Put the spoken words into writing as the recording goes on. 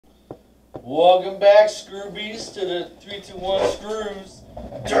Welcome back, Screwbees, to the 321 Screws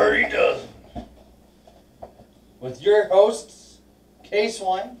Dirty Dozen. With your hosts,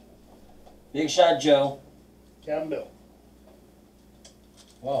 K-Swine, Big Shot Joe, Campbell.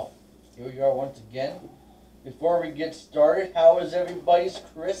 Well, here we are once again. Before we get started, how was everybody's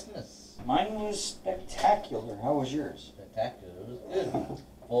Christmas? mine was spectacular. How was yours? Spectacular. It was good.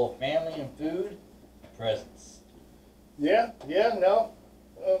 Full of family and food, presents. Yeah,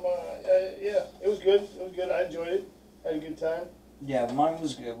 it was good. It was good. I enjoyed it. Had a good time. Yeah, mine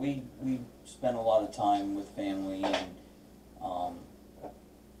was good. We spent a lot of time with family, and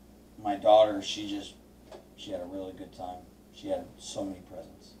my daughter, she had a really good time. She had so many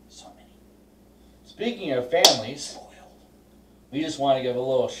presents. So many. Speaking of families, we just want to give a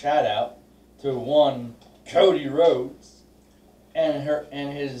little shout out to one Cody Rhodes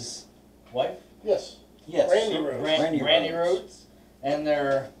and his wife. Yes. Yes. Randy Rhodes. Randy Rhodes, and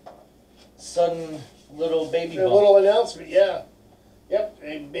their sudden little baby A bump. little announcement, yeah. Yep,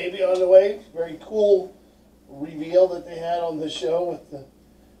 a baby on the way. Very cool reveal that they had on the show with the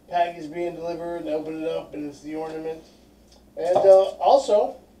package being delivered and open it up and it's the ornament. And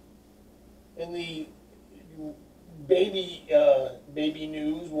also, in the baby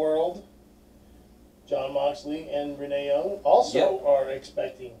news world, John Moxley and Renee Young also are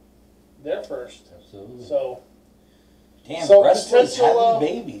expecting their first. Absolutely. So, Damn, some wrestlers potential,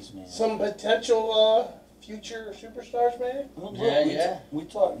 having babies, man. some potential future superstars, maybe? Well, look, Yeah. We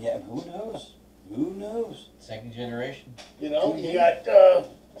talk. Yeah, who knows? Who knows? Second generation. You know, you got,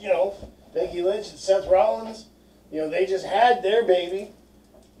 Becky Lynch and Seth Rollins. You know, they just had their baby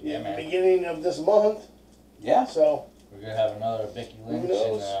Yeah, in the man. beginning of this month. Yeah. So, We're gonna have another Becky Lynch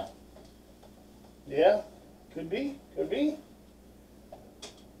knows? and yeah, could be. That's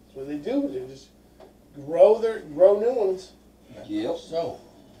what they do. They just grow new ones. Yep. so,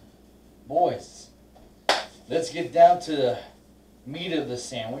 boys, let's get down to the meat of the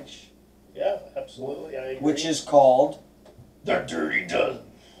sandwich. Yeah, absolutely. I agree. Which is called The Dirty Dozen.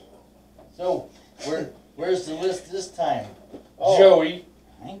 So, where's the list this time? Oh. Joey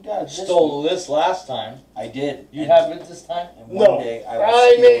I ain't got this stole the list last time. I did. You And- have it this time? And one No, day I will I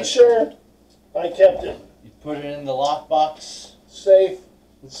steal made it. sure I kept it You put it in the lockbox. safe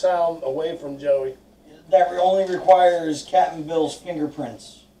and sound away from Joey. That only requires Captain Bill's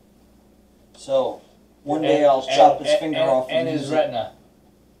fingerprints. So one day I'll chop his finger off and his use it. retina.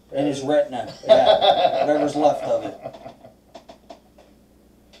 And his retina. Yeah, whatever's left of it.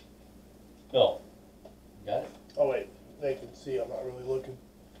 Bill, you got it? Oh wait, they can see I'm not really looking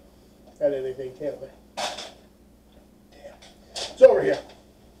at anything, can't they? Damn. It's over here.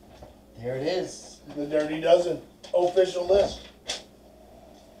 There it is. The Dirty Dozen official list.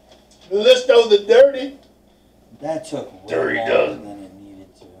 The list of the dirty. That took way Dirty longer dozen. than it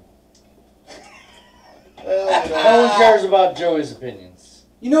needed to. Well, you know. No one cares about Joey's opinions.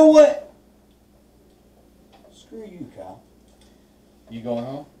 You know what? Screw you, Kyle. You going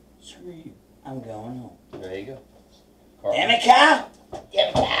home? Screw you. I'm going home. There you go. Carl. Damn it, Kyle! Damn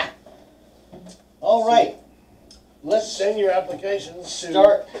it, Kyle! All right. Let's Send your applications to.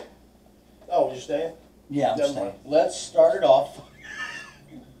 start. Oh, you're staying? Yeah, I'm Never staying. mind. Let's start it off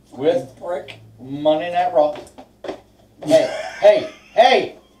with Brick. Monday Night Raw.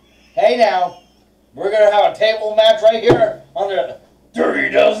 Hey now. We're going to have a table match right here on the Dirty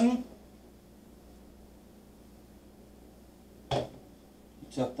Dozen. You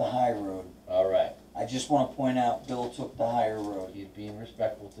took the high road. All right. I just want to point out, Bill took the higher road. He's being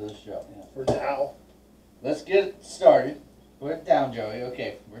respectful to the show. For now. Let's get it started. Put it down, Joey.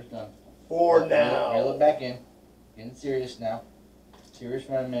 Okay, we're done. For Reel now. it back in. Getting serious now. Serious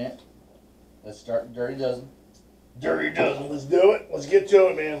for a minute. Let's start the Dirty Dozen. Dirty Dozen. Let's do it. Let's get to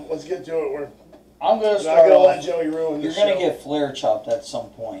it, man. Let's get to it. We're I'm going to not start going to let off. Joey ruin You're the going show. to get flare chopped at some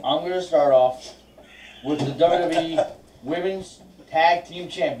point. I'm going to start off with the WWE Women's Tag Team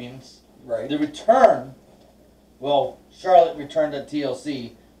Champions. Right. The return. Well, Charlotte returned at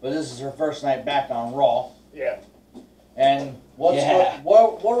TLC, but this is her first night back on Raw. Yeah. And what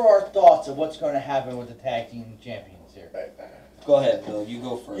are our thoughts of what's going to happen with the Tag Team Champions here? Go ahead, Bill. You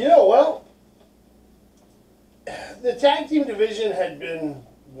go first. You know, well, the tag team division had been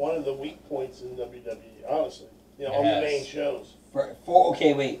one of the weak points in WWE, honestly. You know, on the main shows.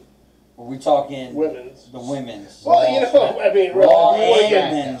 Okay, wait. Are we talking Women's. the women's? Well, you know, I mean, Raw really,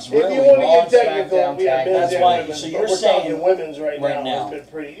 and men's, if you really. want Raw to get technical, SmackDown we have tag, men's that's and why- women's. so but you're we're saying talking women's right right now. now. It's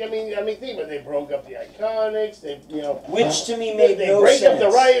been pretty. I mean, think about it. They broke up the Iconics. They, you know, Which to me made they no break sense. up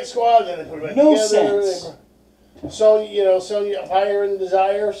the Riot Squad, then they put it back No together. sense. Sonya Fire and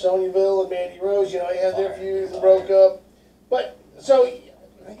Desire, Sonyaville and Mandy Rose. You know, they had their Fire and feud and Desire. broke up. But so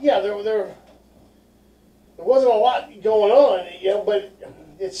yeah, there wasn't a lot going on, but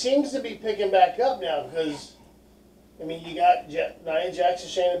it seems to be picking back up now because, I mean, you got Nia Jax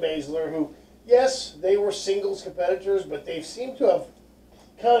and Shayna Baszler, who, yes, they were singles competitors, but they seem to have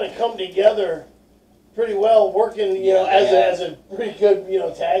kind of come together pretty well, working, as a pretty good,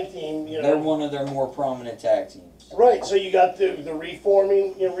 tag team. They're one of their more prominent tag teams. Right. So you got the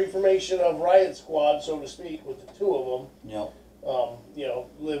reformation of Riot Squad, so to speak, with the two of them. Yep.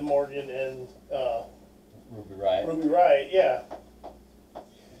 Liv Morgan and Ruby Riott. Riott, yeah.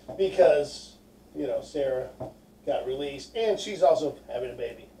 Because Sarah got released, and she's also having a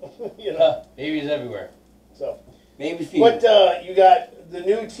baby. Babies everywhere. So. Baby fever. But you got the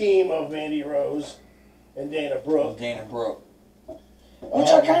new team of Mandy Rose and Dana Brooke. Which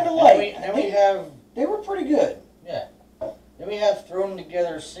I kind of like. They were pretty good. Yeah. Then we have thrown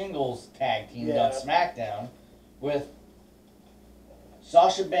together singles tag teams on SmackDown with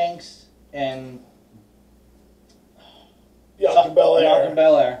Sasha Banks and Bianca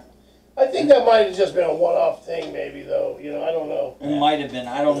Belair. I think that might have just been a one-off thing, maybe, though. I don't know. It might have been.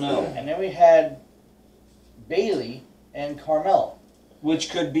 I don't know. And then we had Bayley and Carmella. Which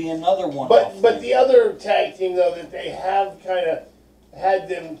could be another one. But the other tag team, though, that they have kind of had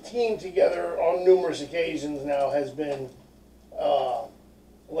them team together on numerous occasions now has been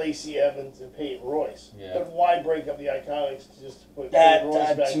Lacey Evans and Peyton Royce. Yeah. But why break up the Iconics to just put that Peyton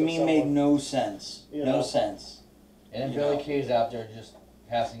Royce back to me made no sense. No sense. And then Billie Kay's out there just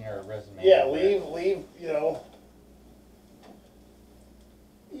passing her resume. Yeah, leave leave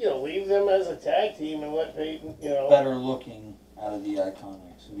them as a tag team and let Peyton, Better looking out of the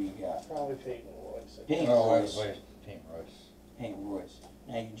Iconics. Who you got? Probably Peyton Royce. Peyton Royce. Peyton Royce.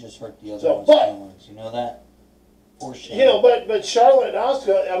 Now you just hurt the other So, one's but- feelings. You know that? For sure. But Charlotte and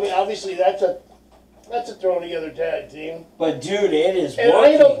Asuka, I mean, obviously that's a thrown together tag team. But dude, it is And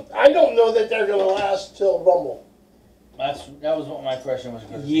working. I don't know that they're gonna last till Rumble. That was what my question was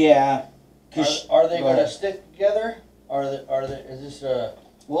going to be. Yeah. Are they going to stick together? Is this a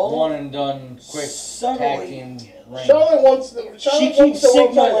one and done quick tag team reign? Charlotte wants she keeps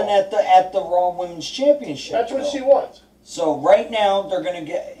signaling at the Raw Women's Championship. That's what she wants. So right now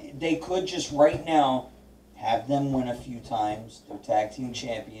they could just right now have them win a few times. They're tag team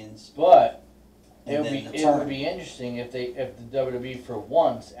champions. But it would be interesting if the WWE for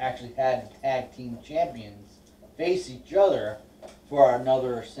once actually had tag team champions face each other for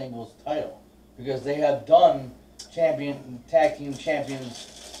another singles title, because they have done tag team champions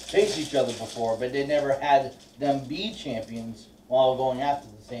face each other before, but they never had them be champions while going after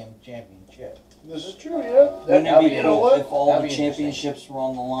the same championship. This is true, yeah. Wouldn't it be you know cool what? if all That'd the be championships were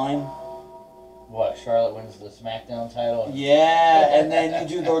on the line? What, Charlotte wins the SmackDown title? Yeah, and then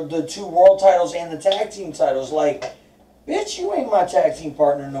you do the two world titles and the tag team titles. Like, bitch, you ain't my tag team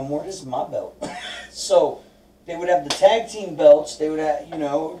partner no more. This is my belt. So they would have the tag team belts. They would have,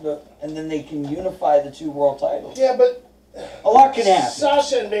 and then they can unify the two world titles. Yeah, but a lot can happen.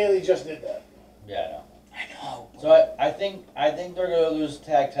 Sasha and Bayley just did that. Yeah, I know. So I think they're gonna lose the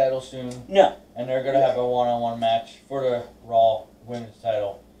tag title soon. No. And they're gonna have a one-on-one match for the Raw Women's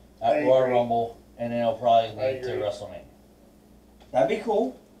title at Royal Rumble, and then it'll probably lead to WrestleMania. That'd be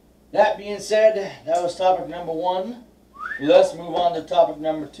cool. That being said, that was topic number 1. Let's move on to topic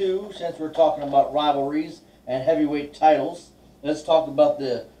number 2. Since we're talking about rivalries and heavyweight titles, let's talk about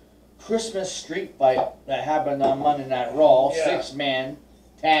the Christmas street fight that happened on Monday Night Raw. Yeah. 6-man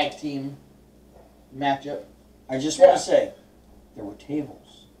tag team matchup. I just want to say, there were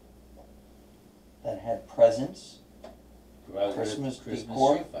tables that had presents. Christmas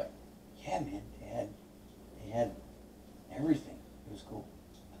decor. Street fight. Yeah, man, they had everything. It was cool.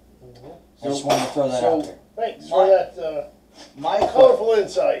 I just wanted to throw that out there. Thanks for that colorful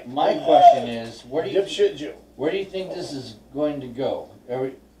insight. My question is, where do you think this is going to go?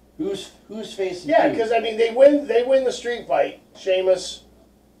 Who's facing? Yeah, who? because I mean they win the street fight. Sheamus,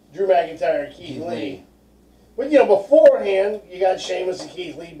 Drew McIntyre, Keith Lee. But beforehand you got Sheamus and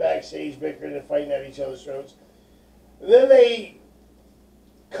Keith Lee backstage bickering and fighting at each other's throats. And then they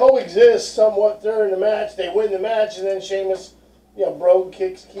coexist somewhat during the match. They win the match, and then Sheamus, Brogue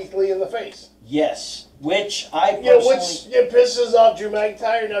kicks Keith Lee in the face. Yes, which I personally... which it pisses off Drew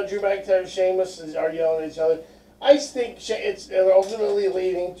McIntyre. Now Drew McIntyre and Sheamus are yelling at each other. I think it's ultimately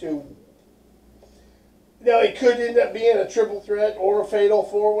leading to... it could end up being a triple threat or a fatal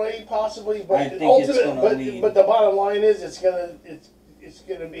 4-way, possibly. But I think it's going to lead. But the bottom line is, it's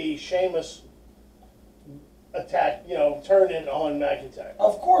gonna be Sheamus attack, turning on McIntyre.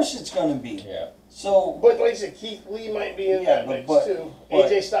 Of course it's going to be. Yeah. So, but like I said, Keith Lee might be in that mix too.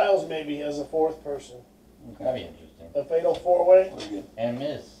 AJ Styles maybe as a fourth person. That'd be interesting. a fatal 4-way, We're good. And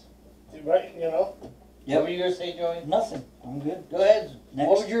Miz. right? You know. Yep. What were you gonna say, Joey? Nothing. I'm good. Go ahead. Next.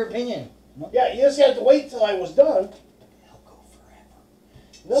 What was your opinion? Yeah, you just have to wait till I was done. He'll go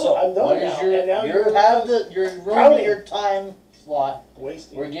forever. No, So, I'm done What now. is your? And now You're ruining counting. your time slot.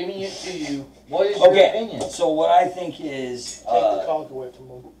 wasting. We're giving it to you. What is your Okay. opinion? So what I think is, Take the conch away from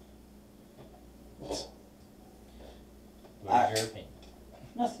him. What is your opinion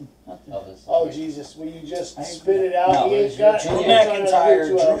nothing. of this? Oh situation? Jesus! Will you just I spit agree. it out? No, He ain't it's your got. Drew he ain't trying to do McIntyre. two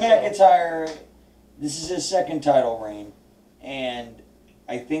Drew hours, so. McIntyre. This is his second title reign, and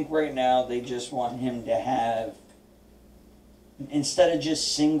I think right now they just want him to have, instead of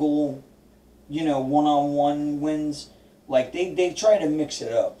just single, one-on-one wins, like they try to mix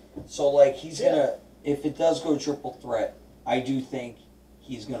it up. So like he's gonna, if it does go triple threat, I do think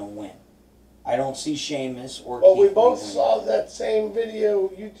he's gonna win. I don't see Sheamus or. Well, we Keith both winning. saw that same video,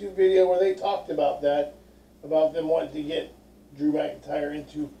 YouTube video, where they talked about that, about them wanting to get Drew McIntyre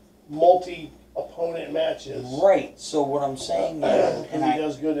into multi-opponent matches. Right. So what I'm saying is, Because he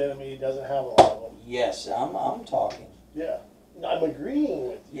does good in them, he doesn't have a lot of them. yes, I'm talking. Yeah, I'm agreeing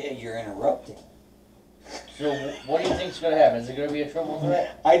with you. Yeah, you're interrupting. So what do you think's gonna happen? Is it gonna be a triple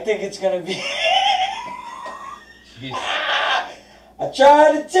threat? I think it's gonna be. Jeez. I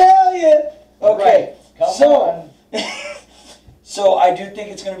tried to tell you. Okay, Right. Come so on. so I do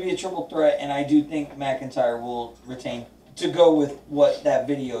think it's gonna be a triple threat, and I do think McIntyre will retain. To go with what that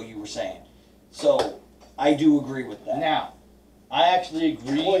video you were saying, so I do agree with that. Now, I actually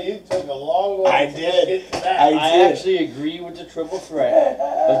agree. Boy, you took a long way I to did. get to that. I did. actually agree with the triple threat,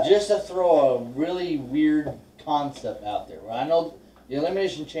 but just to throw a really weird concept out there. I know the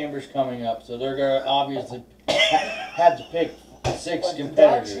Elimination Chamber's coming up, so they're gonna obviously have to pick 6 But the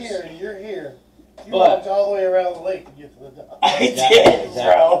competitors. dock's here, and you're here. You But- walked all the way around the lake to get to the dock. I Exactly, did,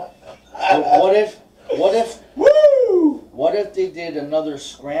 exactly. bro. But what if Woo! what if they did another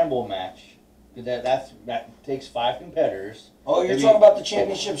scramble match? 'Cause that takes 5 competitors. Oh, you're Maybe- talking about the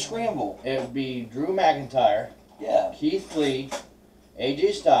championship scramble? It would be Drew McIntyre, Yeah. Keith Lee,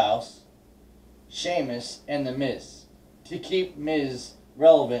 AJ Styles, Sheamus, and The Miz to keep Miz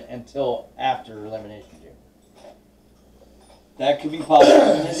relevant until after Elimination Chamber. That could be possible.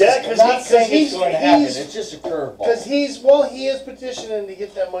 Yeah, I'm 'cause not he- saying 'cause he's- it's going to happen. he's- It's just a curveball. Because he is petitioning to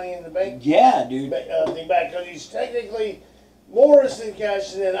get that money in the bank Yeah, dude. thing back. Because he's technically Morrison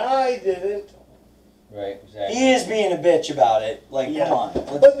cashed it in. I didn't. Right, exactly. He is being a bitch about it. Like, Yeah. come on.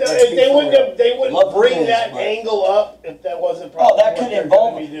 But they wouldn't Love bring Miz, that but- angle up if that wasn't Oh, probably that what could they're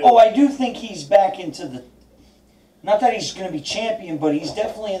involve gonna be him. doing. Oh, I do think he's back into the. Not that he's going to be champion, but he's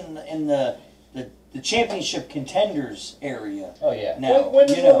definitely in the championship contenders area Oh, yeah. now. When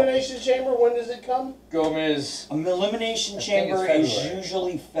does you know. Elimination Chamber? When does it come? Gomez. Elimination I think Chamber it's is February.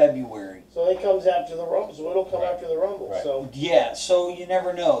 usually February. So it comes after the Rumble. So it'll come Right. after the Rumble. Right. So Yeah, so you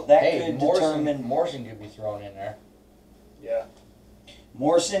never know. That Hey, could determine. Morrison could be thrown in there. yeah,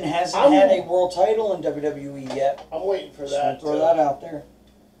 Morrison hasn't I'm- had a world title in WWE yet. I'm waiting for Just wanna that. throw that out there.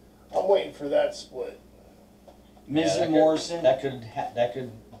 I'm waiting for that split. Miz Yeah, that and could- Morrison. That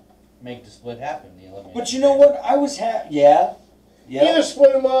could make the split happen. The Elimination But you know Chamber. what? I was yeah. Either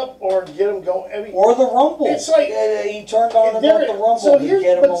split them up or get them going. I mean, Or the Rumble. It's like- He turned on him they're- at the Rumble so to here's-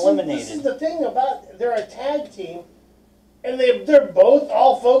 get him but see, eliminated. This is the thing about they're a tag team, and they're both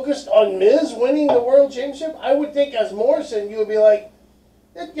all focused on Miz winning the World Championship. I would think as Morrison, you would be like,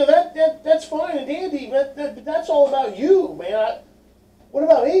 that's fine and dandy, but that's all about you, man. What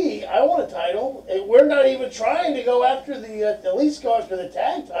about me? I want a title. We're not even trying to go after at least go after the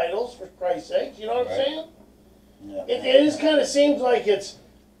tag titles, for Christ's sake. You know what I'm Right. saying? Yeah. It just kind of seems like it's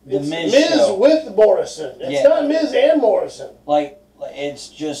The Miz Miz show. with Morrison. It's Yeah. not Miz and Morrison. Like it's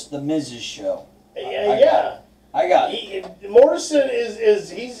just the Miz's show. Yeah. I got it. Morrison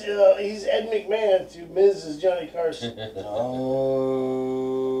he's Ed McMahon to Miz is Johnny Carson.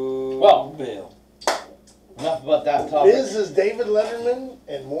 Oh, Well, Bill. Enough about that topic. Miz is David Letterman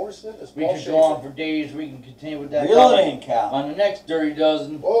and Morrison is We Paul could Schaefer. go on for days. We can continue with that Real topic in, Cal. on the next Dirty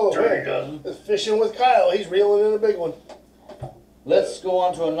Dozen. Whoa, Dirty man. Dozen. It's Fishing with Kyle. He's reeling in a big one. Let's go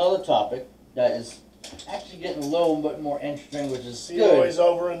on to another topic that is actually getting a little bit more interesting, which is See good. Roy's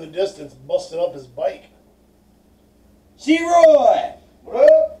over in the distance busting up his bike. C-Roy!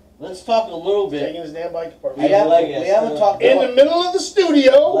 Let's talk a little bit. Taking his damn bike apart. We haven't talked In the about, middle of the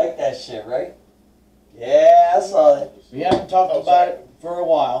studio. Like that shit, right? Yeah, I saw it. we haven't talked Oh, about sorry. it for a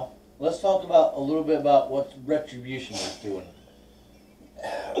while. Let's talk about a little bit about what Retribution is doing.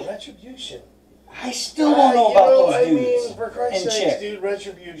 Retribution. I still don't know about those I dudes. mean, for Christ's and sakes, Chick. dude,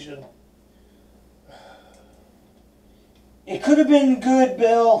 Retribution. It could have been good,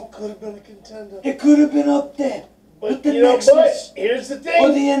 Bill. Could have been a contender. It could have been up there. But the you know, Nexus but here's the or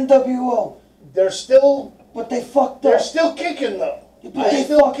thing: the NWO. they're still But they fucked they're up. still kicking though. But they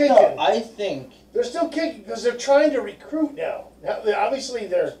still fucked kicking. up. I think They're still kicking because they're trying to recruit now. Obviously,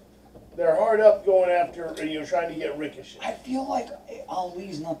 they're hard up going after trying to get Ricochet. I feel like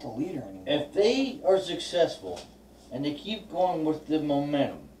Ali's not the leader anymore. if they are successful and they keep going with the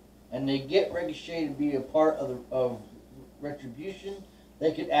momentum and they get Ricochet to be a part of Retribution,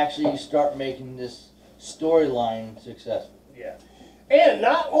 they could actually start making this storyline successful. Yeah, and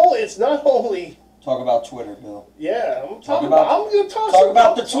it's not only. Talk about Twitter, Bill. Yeah, I'm Talk talking about- I'm going to talk talk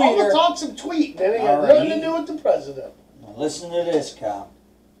about the I'm going tweeter. to talk some tweet, man. It got All right. nothing to do with the president. Now listen to this, Kyle.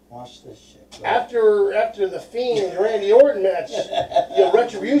 Watch this shit. Go. After the Fiend and Randy Orton match,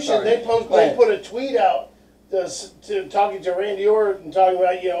 Retribution, Sorry. they Go put ahead. a tweet out to talking to Randy Orton, talking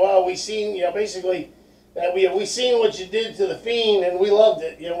about we seen basically that we seen what you did to the Fiend and we loved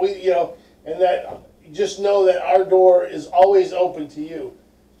it. And that just know that our door is always open to you.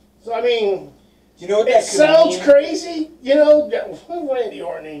 So I mean. Do you know what It that could sounds mean? crazy, Randy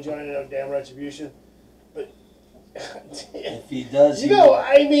Orton ain't joining no damn Retribution, but If he does, I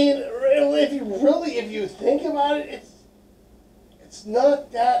mean, if you think about it, it's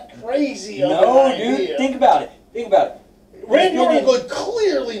not that crazy. No, of an dude. idea. Think about it. Randy He's been Orton in- could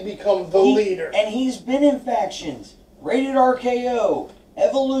clearly become the leader. And he's been in factions. Rated RKO,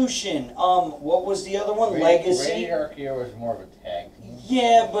 Evolution. What was the other one? Legacy. Randy RKO was more of a tag team.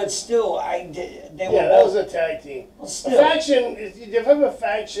 Yeah, but still, they were That both. was a tag team. Well, A still, faction. If you have a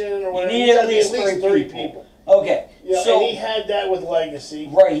faction or whatever, need you at gotta be least three people. Okay, Yeah, and he had that with Legacy.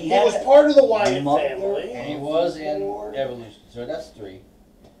 right, He was part of the Wyatt family. And he was in Evolution, so that's 3.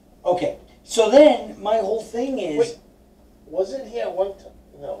 Okay, so then my whole thing is. Wait. Wasn't he at one time?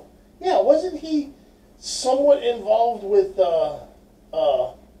 No. Yeah, wasn't he somewhat involved with the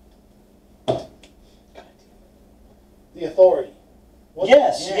Authority? Wasn't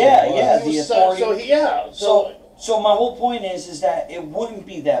Yes, Yeah, yeah, he yeah, he? the He was authority. so So my whole point is that it wouldn't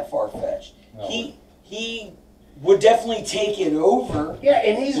be that far fetched. No. He would definitely take it over yeah,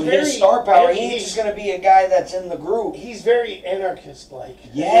 and he's with very his star power. and He ain't just gonna be a guy that's in the group. he's very anarchist like.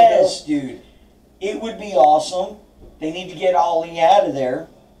 Yes, dude, it would be awesome. They need to get Ali out of there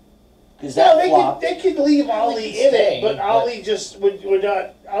because No, that flopped. they could leave Ali could in stay, it, but but- Ali just would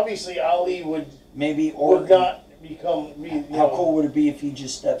not. Obviously, Ali would Maybe would or not become. how cool would it be if he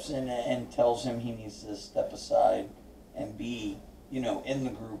just steps in and tells him he needs to step aside and be, in the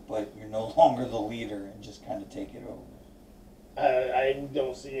group, but you're no longer the leader and just kind of take it over. I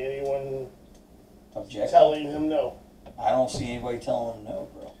don't see anyone Objective. telling him no. I don't see anybody telling him no,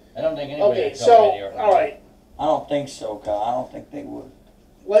 bro. I don't think anybody Okay, can tell Randy so Orton. all right, I don't think so, Kyle. I don't think they would.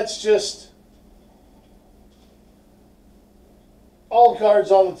 let's just all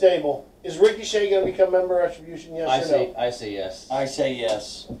cards on the table. Is Ricochet going to become a member of Retribution? Yes or no? I say yes. I say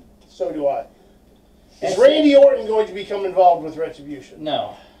yes. So do I. Is Yes. Randy Orton going to become involved with Retribution?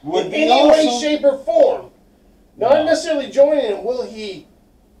 No. Would In be any way, awesome. shape, or form? Not No. necessarily joining them. Will he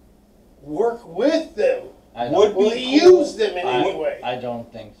work with them? I Would don't, Will be he cool. use them in I, any way? I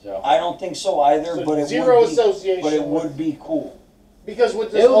don't think so. I don't think so either, So but it zero would be. association But it with- would be cool. Because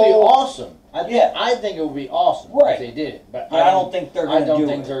with this It would be whole awesome. Yeah. I think it would be awesome Right. if they did it. But But I don't think they're I gonna don't do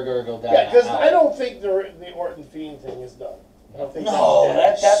think it. they're going to go down. yeah, because that I alley. don't think the Orton Fiend thing is done. I don't think No,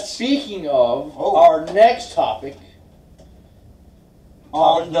 that's dead. that's Speaking of, Oh. our next topic,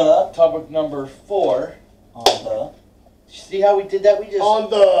 on the topic number 4. See how we did that? We just on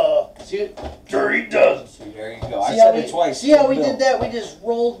the see Dirty Dozen. See, there you go. I See how said we it twice. see how we Bill. did that? We just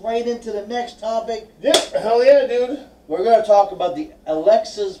rolled right into the next topic. yeah, hell yeah, dude. We're going to talk about the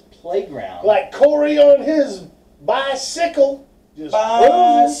Alexa's Playground. Like Corey on his bicycle, just cruising,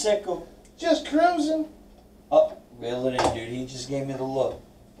 Bicycle. just cruising. Oh, reel it in, dude. He just gave me the look.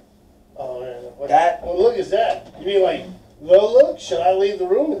 Oh man, what That- what look is that? You mean like the look? Should I leave the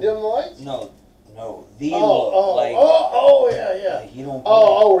room and dim the lights? No, the Oh, look. oh, Like, yeah, yeah. like he don't.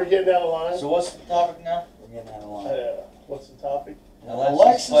 Oh, we're getting out of line. So what's the topic now? We're getting out of line. What's the topic?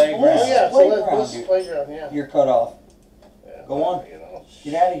 Alexa's Playground. Oh yeah, so Playground, let's dude. playground. Yeah. You're cut off. Yeah, Go on. You know.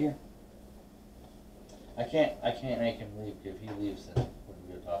 Get out of here. I can't make him leave. If he leaves, then what are we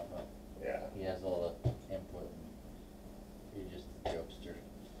going to talk about? Yeah. He has all the input. And you're just a jokester.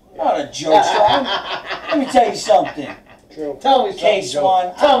 I'm not a jokester. Let me tell you something. True. Tell me something. K-Swan,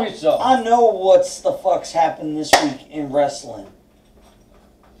 Joe. Tell me something. I know what's the fuck's happened this week in wrestling.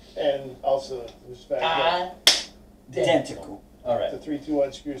 And also respect that Identical. All right. the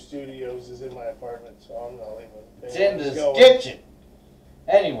 321SCREW Studios is in my apartment, so I'm not leaving. It's in Just the go. kitchen.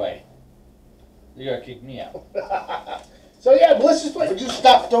 Anyway, you gotta kick me out. So yeah, Bliss is playing. Would you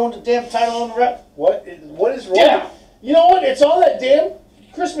stop throwing the damn title on the rep? What is wrong? Yeah. You know what? It's all that damn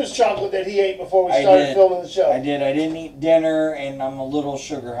Christmas chocolate that he ate before we started filming the show. I didn't eat dinner, and I'm a little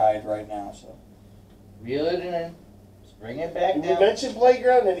sugar high right now. So Reel it in. Just bring it back We down. mentioned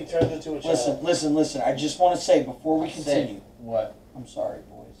playground, and he turned into a child. Listen. I just want to say before we continue. Say what? I'm sorry,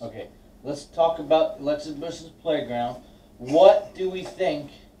 boys. Okay, let's talk about Alexis Bliss's playground. What do we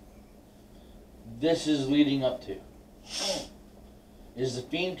think this is leading up to? Is the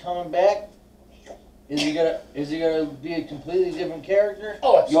Fiend coming back? Is he gonna be a completely different character?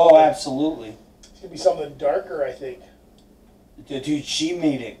 Oh, absolutely. Absolutely. It's gonna be something darker, I think. Dude, she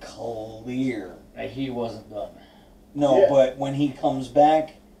made it clear. He wasn't done. No, Yeah. but when he comes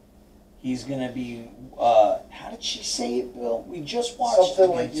back, he's gonna be. How did she say it, Bill? We just watched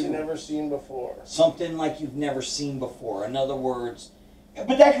Something it like you've too. never seen before. Something like you've never seen before. In other words,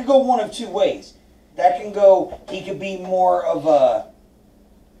 but that could go one of two ways. That can go. He could be more of a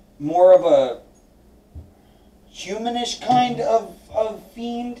humanish kind of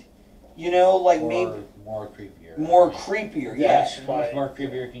Fiend. You know, like maybe More creepier. more creepier. Yeah. How much more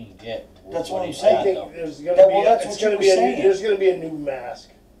creepier can you get? That's what I'm he's saying. I got, think though? there's gonna That- be. well, that's It's what gonna you be were a saying. there's gonna be a new mask.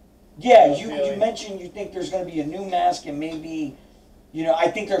 Yeah, No you feeling. mentioned you think there's going to be a new mask and maybe, I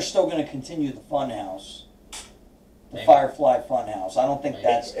think they're still going to continue the Funhouse, the Maybe. Firefly Funhouse. I don't think Maybe.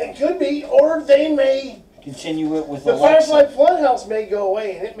 that's It could be, or they may. continue it with The Alexa. Firefly Funhouse may go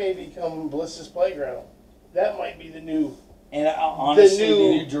away, and it may become Bliss's Playground. That might be the new And honestly,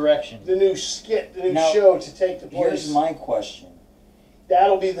 new- New direction. the new skit, the new Now, show to take the here's place. my question: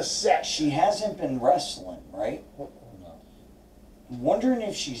 That'll be the set. she hasn't been wrestling, right? No. I'm wondering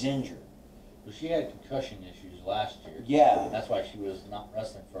if she's injured. But she had concussion issues last year. Yeah. That's why she was not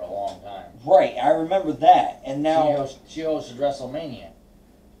wrestling for a long time. Right, I remember that. And now, she hosted WrestleMania.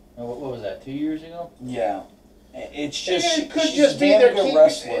 What was that? 2 years ago? yeah, it's just It could she's just a be damn they're good keeping.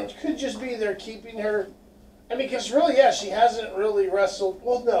 wrestler. It could just be they're keeping her. I mean, because really, yeah, she hasn't really wrestled.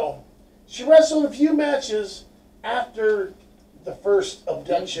 Well, no, she wrestled a few matches after the first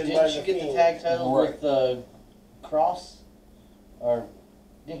abduction by Didn't the she get the Fiend. tag title Right. with Cross? Or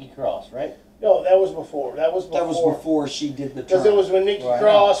Nikki Cross, right? No, that was before. That was That was before. before she did the Because turn. it was when Nikki Right.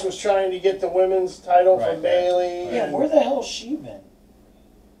 Cross was trying to get the women's title Right, from right. Bailey. Right. Yeah, and- where the hell's she been?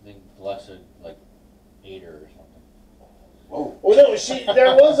 I think Alexa ate her or something. Whoa. Well, no,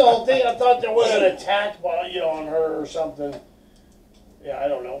 there was a whole thing. I thought there was an attack, on her or something. Yeah, I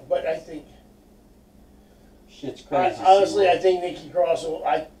don't know, but I think Shit's crazy. honestly, I think Nikki Cross will.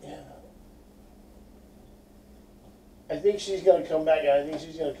 I think she's going to come back, and I think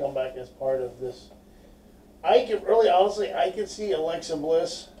she's going to come back as part of this. I could see Alexa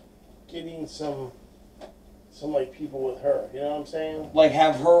Bliss getting some people with her. You know what I'm saying? Like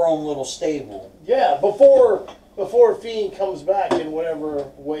have her own little stable. Yeah, before Fiend comes back in whatever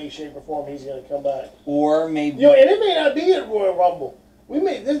way, shape, or form he's going to come back. Or maybe And it may not be at Royal Rumble.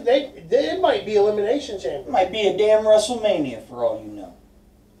 It might be Elimination Chamber. it might be a damn WrestleMania for all you know.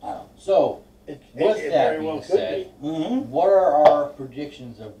 I don't know. So, It with it that very well being could said, be. Mm-hmm. what are our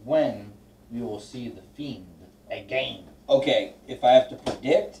predictions of when we will see the Fiend again? Okay, if I have to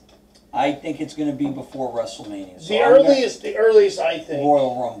predict, I think it's going to be before WrestleMania. So The I'm gonna- earliest I think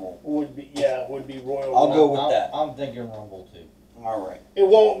Royal Rumble. would be Royal I'll Rumble. go with that. I'm thinking Rumble too. All right. It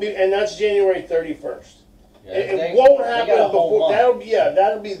won't be, and that's January 31st. Yeah, It won't they happen got a whole before. month.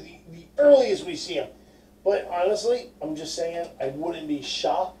 That'll be the earliest we see him. But honestly, I'm just saying, I wouldn't be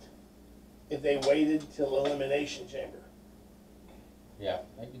shocked if they waited till Elimination Chamber. Yeah,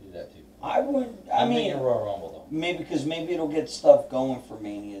 I can do that too. I would. I I'm mean, thinking Royal Rumble maybe because maybe it'll get stuff going for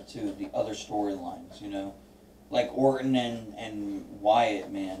Mania too. The other storylines, like Orton and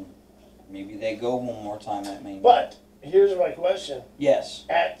Wyatt. Man, maybe they go one more time at Mania. But here's my question: yes,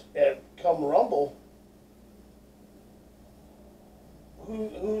 at come Rumble,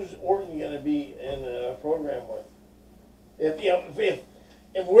 who's Orton going to be in a program with?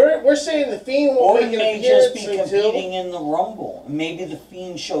 If we're saying the Fiend won't Orton make an may just be appearance until competing in the Rumble. Maybe the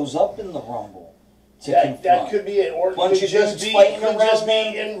Fiend shows up in the Rumble to that confront. could be it. Orton Bunch could of just dudes be fighting could around just be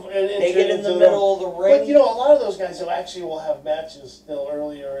them. They entered get in into the middle of the ring. But a lot of those guys will have matches still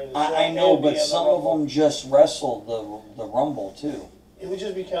earlier in the show. I know, and be but in the some of Rumble. them just wrestled the Rumble too. It would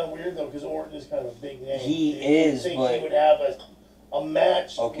just be kind of weird though, because Orton is kind of a big name. He You would is, think but- he would have a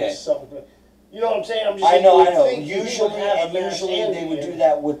match Okay. with something. You know what I'm saying? I'm just I saying know, you I would know. think he would Usually, have a match usually and they be would in. do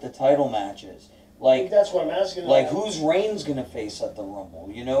that with the title matches. Like, That's what I'm asking. like who's Reigns gonna face at the Rumble?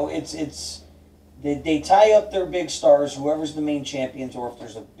 It's they tie up their big stars, whoever's the main champions, or if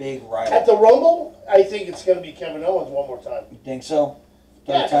there's a big rival. At the Rumble, I think it's going to be Kevin Owens one more time. You think so?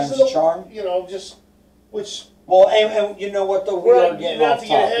 Yeah, Third 'cause time's of a charm. Which Well, and you know what, though? We are getting not off to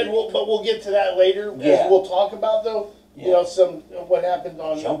get ahead, topic. but we'll get to that later. Yeah. As we'll talk about, though, Yeah. you know, what happened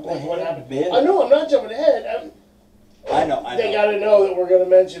on... Jump what ahead, happened. Bill. I know, I'm not jumping ahead. I know. They got to know that we're going to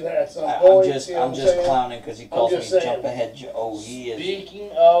mention that at some point. I'm just clowning because he calls me jump ahead. Oh, he is.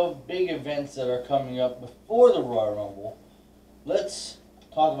 Speaking of big events that are coming up before the Royal Rumble, let's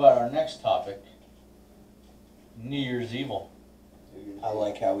talk about our next topic, New Year's Evil. I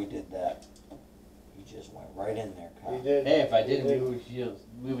like how he did that. He just went right in there, Kyle. He did. Hey, if I didn't,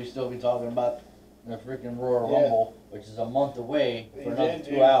 we would still be talking about the freaking Royal Rumble, which is a month away for another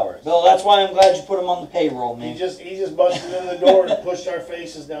 2 hours. Bill, that's why I'm glad you put him on the payroll, man. He just busted in the door and pushed our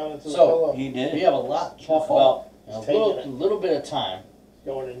faces down into the pillow. He did. We have a lot to talk about in a little bit of time.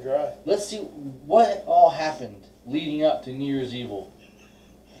 Going in dry. Let's see what all happened leading up to New Year's Evil.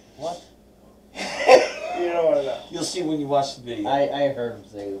 What? You know what I know. You'll see when you watch the video. I heard him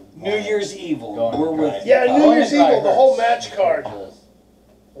say New Year's Evil. Going We're dry. with Yeah, you, New Kyle. Year's Evil, the whole match card.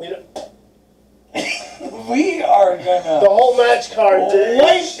 We We are gonna The whole match card.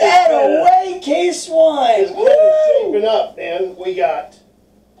 wipe that away, K-Swine. It's kind of shaping up, man. We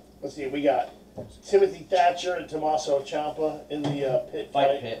got Timothy Thatcher and Tommaso Ciampa in the pit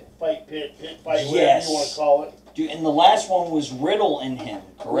fight. Pit fight, whatever Yes. you want to call it. Dude, and the last one was Riddle and him,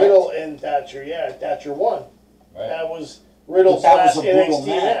 correct? Riddle and Thatcher, yeah. Thatcher won. Right. That was Riddle's But that was last a brutal NXT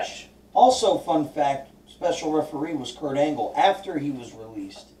match. match. Also, fun fact, special referee was Kurt Angle after he was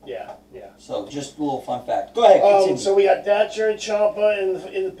released. Yeah. So, just a little fun fact. Go ahead, continue. So we got Thatcher and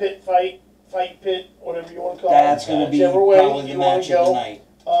Ciampa in the pit fight pit, whatever you want to call That's it. going to be Whichever way probably the you wanna match of the go.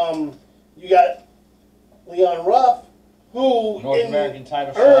 night. You got Leon Ruff, who North American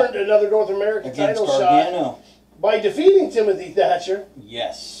title earned shot another North American Against title shot Gargano. by defeating Timothy Thatcher.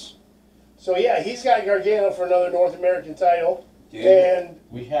 Yes. So yeah, he's got Gargano for another North American title. Dude. And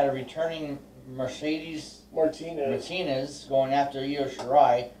We had a returning Mercedes Martinez. going after Io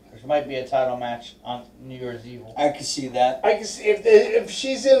Shirai, which might be a title match on New Year's Evil. I can see that. I can see if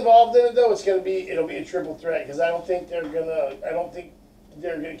she's involved in it though, it'll be a triple threat because I don't think they're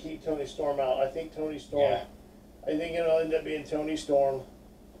gonna keep Tony Storm out. I think Tony Storm. Yeah. I think it'll end up being Tony Storm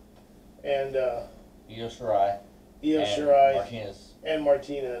and Io Shirai. Io and Shirai Martinez. and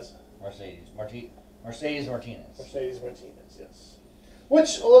Martinez. Mercedes Martinez. Mercedes Martinez, yes.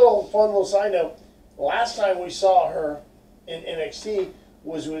 Which, a little fun little side note, last time we saw her in NXT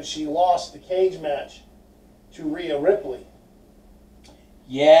was when she lost the cage match to Rhea Ripley.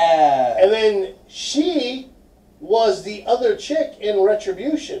 Yeah. And then she was the other chick in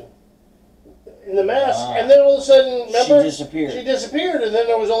Retribution in the mask. And then all of a sudden, remember? She disappeared. She disappeared, and then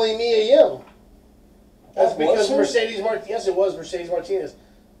there was only Mia Yim. That's That because was her? Mercedes Martinez. Yes, it was Mercedes Martinez.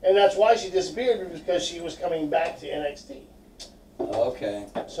 And that's why she disappeared, because she was coming back to NXT. Okay.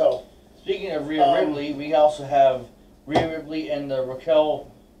 So, Speaking of Rhea Ripley, we also have Rhea Ripley and the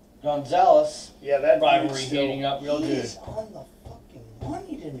Raquel Gonzalez yeah, that rivalry still, heating up real good. He's on the fucking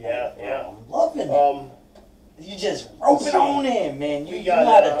money tonight. Yeah, bro. yeah. I'm loving it. You just rope it on in, man. You we know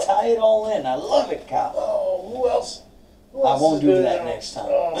got, how to tie it all in. I love it, Kyle. Oh, who else? Who I else won't is do doing that next time.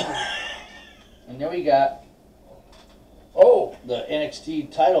 And then we got Oh, the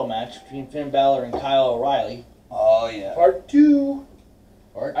NXT title match between Finn Balor and Kyle O'Reilly. Oh, yeah. part two.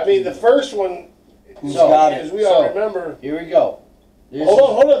 I mean, the first one, Who's got it? as we all remember. Here we go.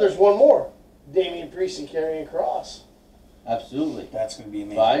 Hold on, there's one more. Damian Priest and Karrion Kross. Absolutely. That's going to be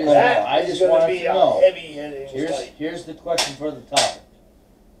amazing. But I That is just going to wanted be to a know. heavy hitting fight. Here's the question for the topic.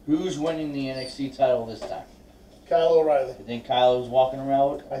 Who's winning the NXT title this time? Kyle O'Reilly. You think Kylo's walking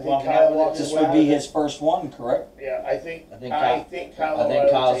around with I think walking Kyle out with walks it? This would be his first one, correct? Yeah, I think I think Kyle I think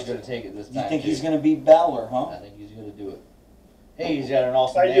O'Reilly Kyle's takes going it. to take it this You time. think too. he's going to beat Balor, huh? I think he's going to do it. Hey, he's got an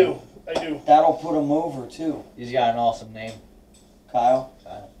awesome I name. do. That'll put him over, too. He's got an awesome name. Kyle?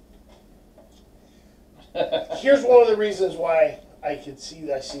 Here's one of the reasons why I see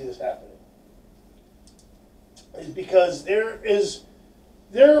this happening. Is because there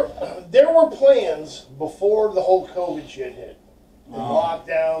were plans before the whole COVID shit hit. The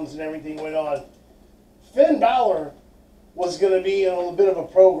lockdowns and everything went on. Finn Balor was going to be in a little bit of a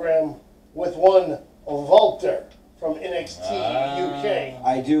program with one Walter from NXT UK.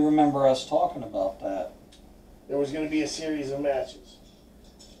 I do remember us talking about that. There was going to be a series of matches.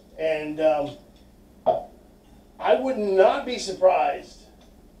 And I would not be surprised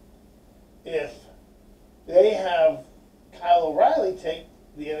if they have Kyle O'Reilly take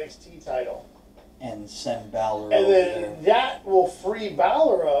the NXT title. And send Balor And over then there. that will free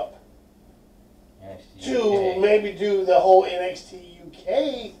Balor up NXT to UK. maybe do the whole NXT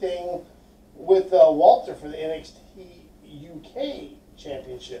UK thing with Walter for the NXT UK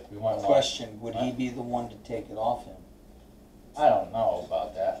championship. We might want. Question: would he be the one to take it off him? I don't know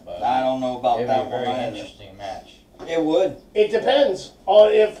about that, but I don't know about it'd that be a one very either. interesting match. It would. It depends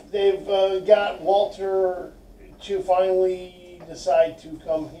on if they've got Walter to finally decide to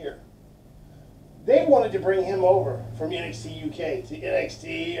come here. They wanted to bring him over from NXT UK to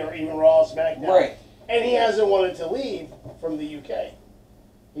NXT or even Raw, SmackDown. Right. And he hasn't wanted to leave from the UK.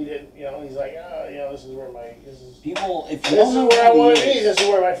 He didn't, he's like, this is where People, if you this don't is know where I who want to he be. is, This is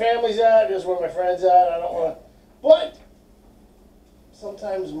where my family's at. This is where my friends at. I don't want to. But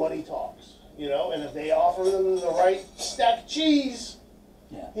sometimes money talks, and if they offer them the right stack of cheese,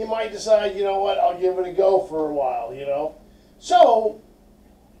 he might decide, you know what, I'll give it a go for a while, So,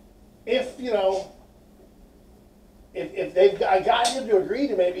 if, if I got him to agree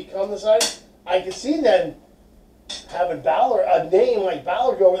to maybe come this side, I could see then having Balor, a name like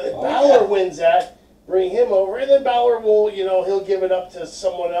Balor go over, if Balor wins that, bring him over, and then Balor will, he'll give it up to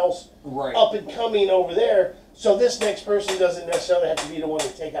someone else up and coming over there. So this next person doesn't necessarily have to be the one to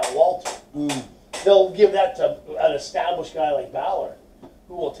take out Walter. They'll give that to an established guy like Balor,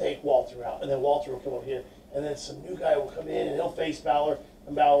 who will take Walter out, and then Walter will come over here, and then some new guy will come in, and he'll face Balor,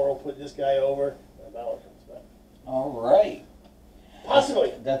 and Balor will put this guy over, and Balor comes back. all right.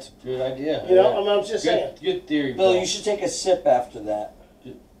 Possibly. That's a good idea. I'm just saying. Good theory, Bill, you should take a sip after that.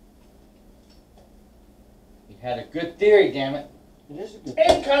 You had a good theory, damn it. It is a good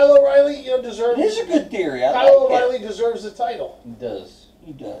And Kyle O'Reilly, deserves. It is a good theory. I Kyle like O'Reilly deserves the title. He does.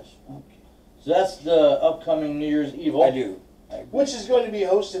 He does. Okay. So that's the upcoming New Year's Evil. I do. I agree. Which is going to be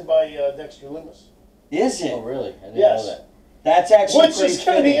hosted by Dexter Lumis. Is it? Oh, really? I didn't Yes. know that. That's actually Which pretty is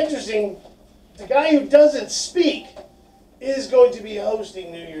going to be fitting. interesting. The guy who doesn't speak is going to be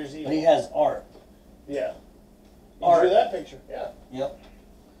hosting New Year's Eve. But he has art. Yeah. You Art. drew that picture. Yeah. Yep.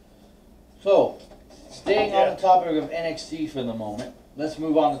 So, staying on the topic of NXT for the moment, let's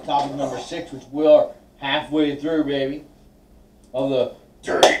move on to topic number 6, which we are halfway through, baby, of the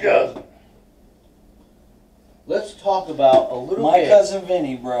Dirty Dozen. Let's talk about a little My bit cousin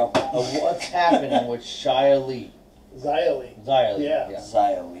Vinny, bro. of what's happening with Shia Lee. Zia Lee. Zia Lee. Yeah.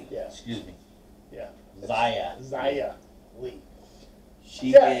 Zia Lee. Yeah. Excuse me. Yeah. Zia. Zia Lee.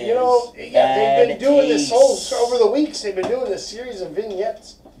 She Yeah, is they've been doing this whole, badass. over the weeks, they've been doing this series of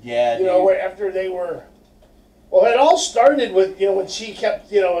vignettes. Yeah, dude. Where after they were, well, it all started with, when she kept,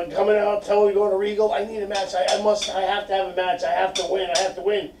 coming out, telling me to go to Regal, I need a match, I have to have a match, I have to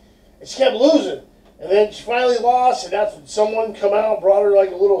win. And she kept losing. And then she finally lost, and that's when someone come out, brought her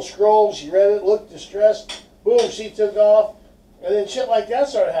like a little scroll, she read it, looked distressed, boom, she took off. And then shit like that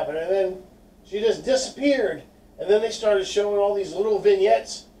started happening, and then she just disappeared. And then they started showing all these little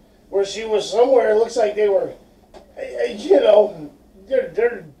vignettes where she was somewhere, it looks like they were,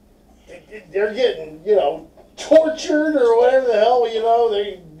 they're getting, tortured or whatever the hell,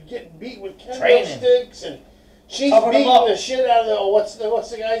 they're getting beat with candlesticks, and she's Cover 'em beating up. the shit out of the, what's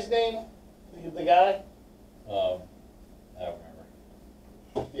the guy's name? The guy? I don't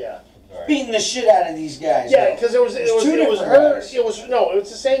remember. Yeah. Sorry. Beating the shit out of these guys. Yeah, though. because it was two her, different guys.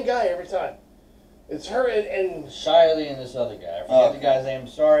 it's the same guy every time. It's her and Shia Lee and this other guy. I forget the guy's name.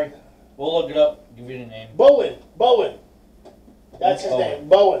 Sorry. We'll look it up. Give you the name. Bowen. That's his Bowen. name,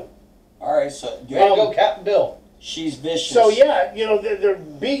 Bowen. All right, so Way to go, Captain Bill. she's vicious. So yeah, they're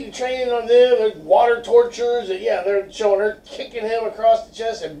beating, training on them. They're water tortures. And yeah, they're showing her kicking him across the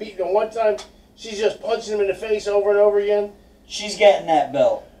chest and beating him. One time, she's just punching him in the face over and over again. she's getting that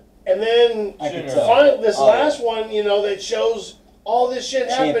belt. And then I can Sooner tell. finally, this Oh, last one, that shows all this shit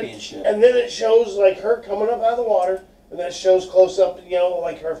happen, Championship. and then it shows like her coming up out of the water, and then it shows close up,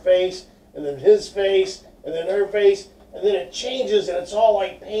 like her face, and then his face, and then her face, and then it changes, and it's all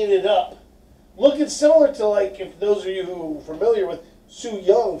like painted up, looking similar to like, if those of you who are familiar with Su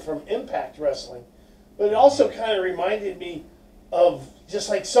Yung from Impact Wrestling, but it also kind of reminded me of just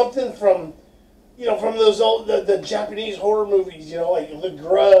like something from, from those old the Japanese horror movies, like The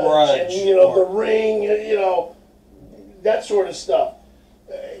Grudge. And The Ring, that sort of stuff.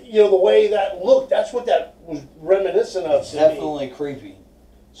 The way that looked, that's what that was reminiscent of. It's to me. definitely creepy.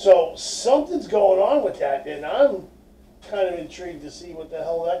 So something's going on with that, and I'm kind of intrigued to see what the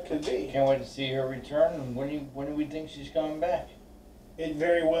hell that could be. Can't wait to see her return. And when do we think she's coming back? It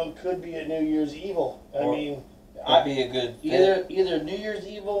very well could be a New Year's Evil. That'd be a good Either New Year's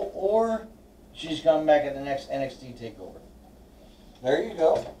Evil or she's coming back at the next NXT takeover. There you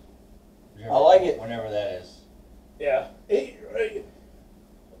go. I like it. Whenever that is. Yeah.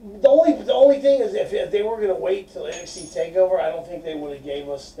 The only thing is if they were going to wait till NXT Takeover, I don't think they would have gave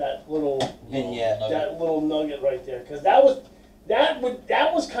us that little Vignette. that little nugget right there, because that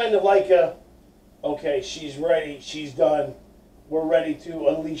was kind of like a, okay, she's ready, she's done, we're ready to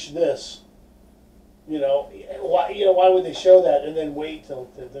unleash this. Why would they show that and then wait till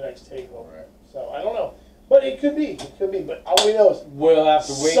the next takeover? Right. So I don't know, but it could be. But all we know is We'll have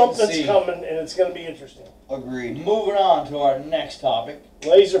to wait and see. something's coming, and it's going to be interesting. Agreed. Moving on to our next topic.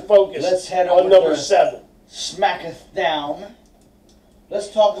 Laser focus. Let's head on over number to 7. Smacketh Down. Let's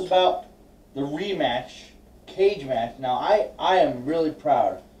talk about the rematch, cage match. Now, I am really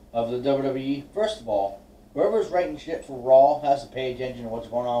proud of the WWE. First of all, whoever's writing shit for Raw has to pay attention to what's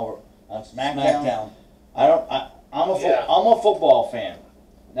going on SmackDown. I'm a football fan.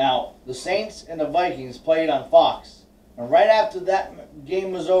 Now, the Saints and the Vikings played on Fox, and right after that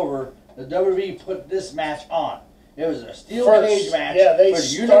game was over, the WWE put this match on. It was a steel cage match they for the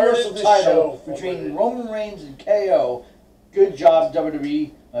Universal title between Roman Reigns and KO. Good job,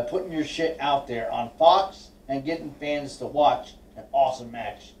 WWE, by putting your shit out there on Fox and getting fans to watch an awesome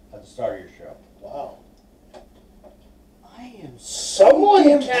match at the start of your show. Wow. I am Someone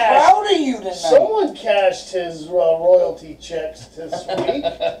damn proud of you tonight. Someone cashed his royalty checks this week.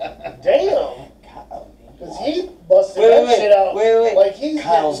 Damn. Because he busted that shit out. Wait. Like he's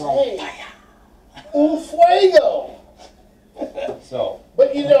Kyle's getting on paid. fire. Un fuego. So,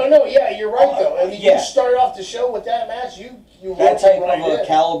 But you're right though. I mean, yeah. you start off the show with that match. You That type right of a in.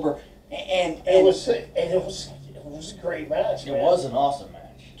 caliber, and It was a great match. it Man. was an awesome match.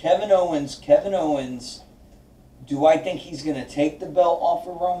 Kevin Owens. Do I think he's going to take the belt off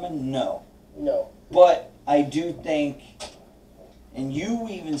of Roman? No. No. But I do think, and you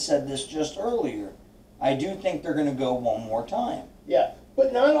even said this just earlier, I do think they're going to go one more time. Yeah,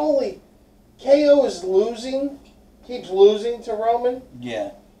 but not only KO is keeps losing to Roman,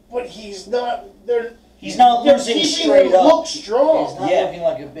 Yeah. but he's not there. He's not They're losing keeping straight him up. look strong. He's not Yeah. looking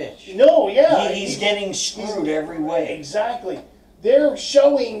like a bitch. No, yeah, He's getting screwed every way. Exactly. They're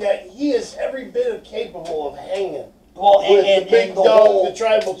showing that he is every bit capable of hanging. Well, With and the big and the dog, whole, the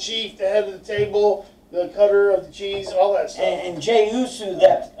tribal chief, the head of the table, the cutter of the cheese, all that stuff. and Jey Uso,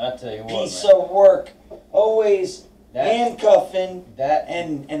 that I tell you what, piece man. of work, always That- handcuffing that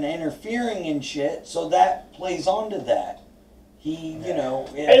and interfering and shit. So that plays onto that. He, And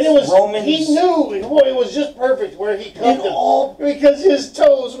it was Roman's. he knew it was just perfect where he cut It them all because his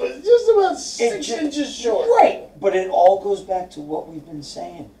toes was just about 6 ju- inches short. right, but it all goes back to what we've been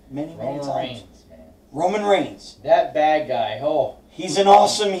saying many Roman times. Reigns, man. Roman Reigns. That bad guy. Oh, He's an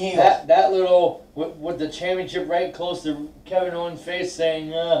awesome heel. that little with the championship right close to Kevin Owens' face saying,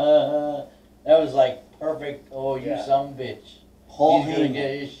 that was like perfect. Oh, you Yeah. some bitch. Paul He's gonna Heyman.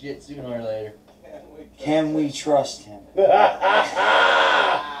 get his shit sooner or later. Can we trust him? Yeah.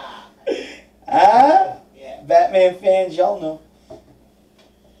 Batman fans, y'all know.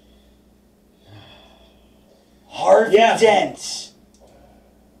 Harvey Yeah. Dent.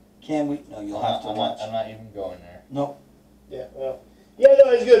 Can we? No, you'll have to I'm watch. not even going there. Nope. Yeah, well,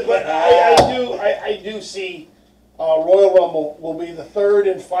 no, it's good, but I do see Royal Rumble will be the third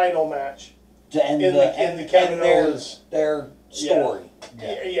and final match To end in the Kevin Owens. their story.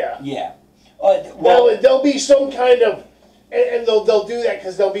 Yeah. Yeah. Well, there'll be some kind of, and they'll do that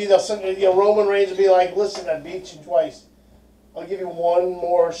because Roman Reigns will be like, listen, I beat you twice. I'll give you one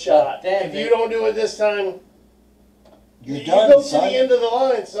more shot. then If you don't do it this time, you're you done, go son. to the end of the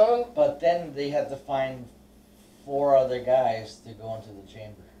line, son. But then they have to find 4 other guys to go into the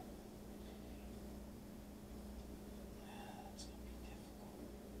chamber.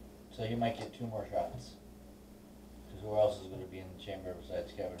 So you might get 2 more shots. Because who else is going to be in the chamber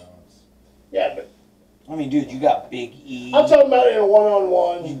besides Kevin Owens? Yeah, but I mean, dude, you got Big E. I'm talking about in a You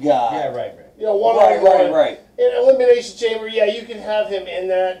one-on-one. got. Yeah, right. One-on-one. Right. In Elimination Chamber, yeah, you can have him in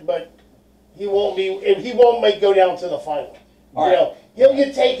that, but he won't go down to the final. All You right. know, he'll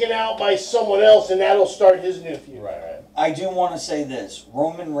get taken out by someone else, and that'll start his new feud. Right. I do want to say this.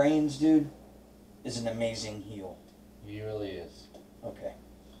 Roman Reigns, dude, is an amazing heel. He really is. Okay.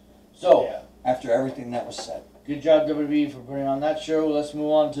 So, Yeah. After everything that was said. good job WWE for putting on that show. Let's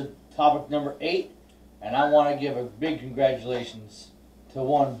move on to topic number 8. And I want to give a big congratulations to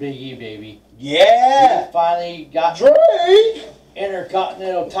one Big E, baby. Yeah! He finally got Drake!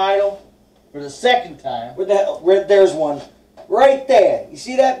 Intercontinental title for the 2nd time. Where the hell? There's one. Right there. You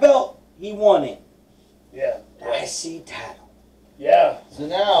see that belt? He won it. Yeah. IC title. Yeah. So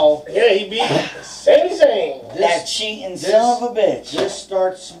now, Yeah, he beat Sami Zayn. That cheating son of a bitch. This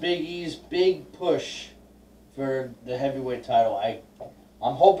starts Big E's big push for the heavyweight title.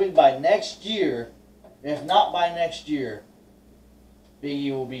 I'm hoping by next year, if not by next year, Big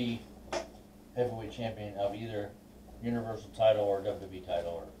E will be heavyweight champion of either Universal title or WWE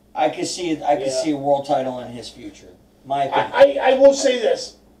title. Or I could see it. I could Yeah. see a world title in his future. My opinion. I will say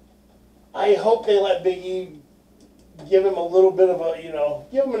this. I hope they let Big E give him a little bit of a,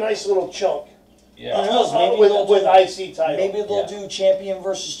 give him a nice little chunk. Who knows? Maybe with they'll with do, IC title. maybe they'll do champion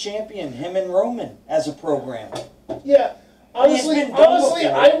versus champion, him and Roman as a program. Yeah, honestly, been done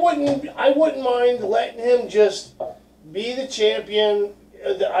before. I wouldn't mind letting him just be the champion,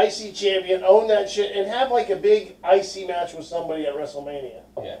 the IC champion, own that shit, and have like a big IC match with somebody at WrestleMania.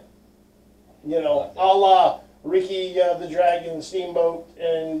 Yeah. A la Ricky the Dragon Steamboat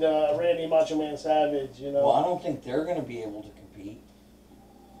and Randy Macho Man Savage. Well, I don't think they're going to be able to compete.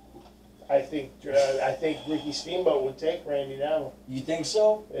 I think Ricky Steamboat would take Randy down. You think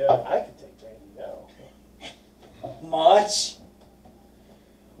so? Yeah, I could take Randy down. Much?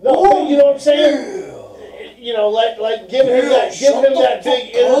 No, you know what I'm saying? Give him that big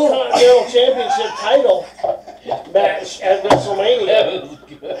Intercontinental Championship title match at WrestleMania. That was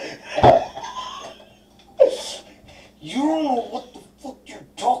good. You don't know what the fuck you're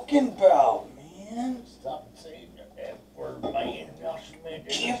talking about, man. Stop saying the F word, man.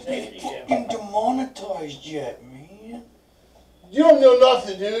 Can't be fucking demonetized yet, man. You don't know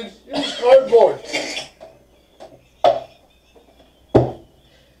nothing, dude. You're just cardboard.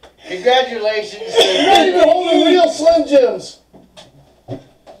 Congratulations. You're not even holding real Slim Jims.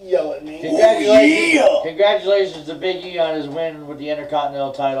 Yell at me. Congratulations to Big E on his win with the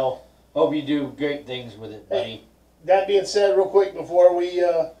Intercontinental title. Hope you do great things with it, buddy. That being said, real quick, before we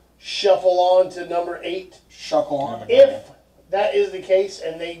shuffle on to number 8. Shuckle on. If that is the case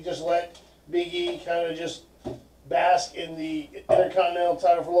and they just let Big E kind of just bask in the Intercontinental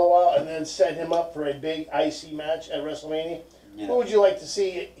title for a little while and then set him up for a big IC match at WrestleMania, who would you like to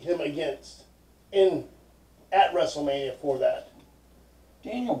see him against at WrestleMania for that?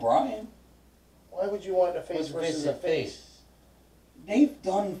 Daniel Bryan. Why would you want a face versus a face? They've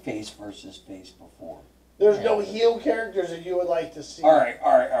done face versus face before. There's no heel characters that you would like to see. All right.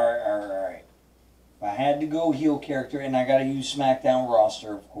 If I had to go heel character, and I got to use SmackDown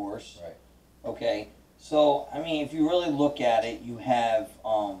roster, of course. Right. Okay. So, I mean, if you really look at it, you have,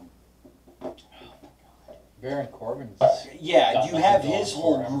 Baron Corbin's. yeah, you have his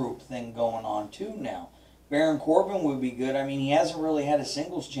whole for him. group thing going on too now. Baron Corbin would be good. I mean, he hasn't really had a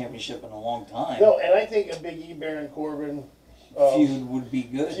singles championship in a long time. No, and I think a Big E Baron Corbin feud would be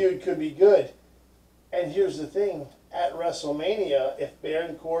good. Feud could be good. And here's the thing: at WrestleMania, if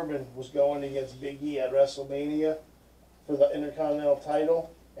Baron Corbin was going against Big E at WrestleMania for the Intercontinental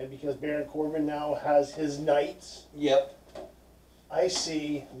title, and because Baron Corbin now has his nights, Yep. I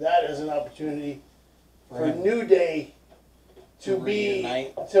see that as an opportunity for him New Day to to be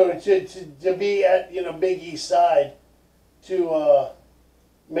reunite. to be at Big E's side to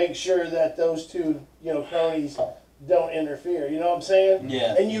make sure that those two cronies don't interfere. You know what I'm saying?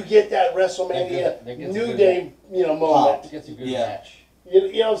 Yeah. And you get that WrestleMania That gets a New good Day moment. It's a good Yeah. match.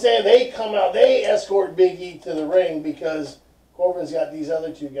 You know what I'm saying? They come out, they escort Big E to the ring because Corbin's got these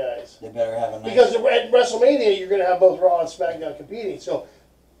other two guys. They better have a nice... Because at WrestleMania, you're going to have both Raw and SmackDown competing. So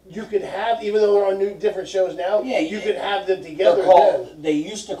you could have, even though they're on different shows now, Yeah, you could have them They're together called, then. they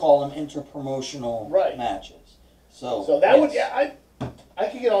used to call them interpromotional Right. matches. So that yes, would, yeah, I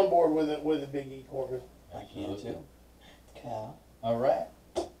could get on board with it with a Big E Corbin. I can too. Cal. All right.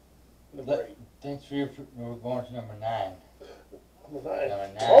 Great. Thanks for we're going to number 9. Number 9. Number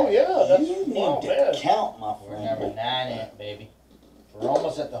 9. Oh yeah, that's You need wow, to man. count, my We're friend. number 9 in, baby. We're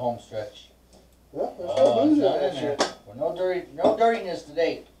almost at the home stretch. Well, there's Oh, no losing it's not that in there. shit. Well, no dirtiness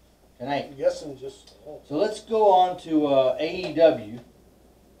today, tonight. I'm guessing just. So let's go on to AEW.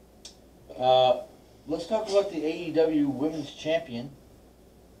 Let's talk about the AEW Women's Champion,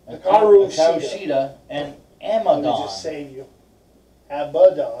 Hikaru Shida, and Let me Amadon. just save you.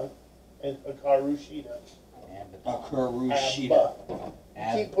 Abaddon and Hikaru Shida. Akaru Shida.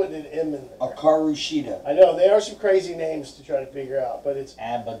 You keep putting an M in there. Akaru Shida. I know, there are some crazy names to try to figure out, but it's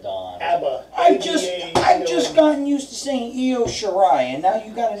Abaddon. Abba. I've just gotten used to saying Io Shirai, and now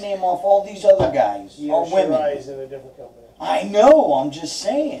you got to name off all these other guys or women. Shirai is in a different company. I know. I'm just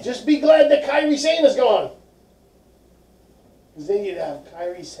saying. Just be glad that Kairi Sane is gone. Because then you'd have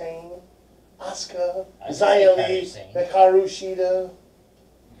Kairi Sane, Asuka, I say Xia Kairi Li, Sane. Hikaru Shida.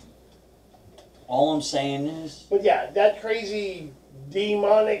 All I'm saying is, But yeah, that crazy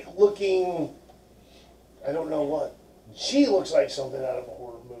demonic looking, I don't know what. She looks like something out of a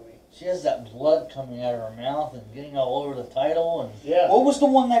horror movie. She has that blood coming out of her mouth and getting all over the title, and Yeah. what was the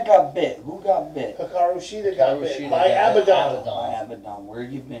one that got bit? Who got bit? Hikaru Shida got Hikaru bit Shida by got bit. Abaddon. Abaddon. Where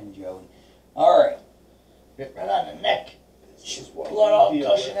you been, Joey? All right. bit right on the neck. She's what Blood all we deal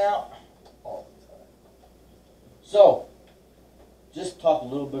gushing with out. all the time. So, just talk a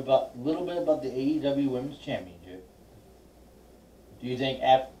little bit about the AEW Women's Championship. Do you think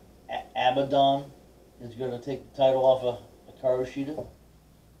Abaddon is going to take the title off of Hikaru Shida?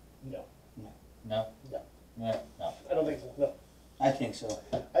 No. No? No. No. I don't think so. No. I think so.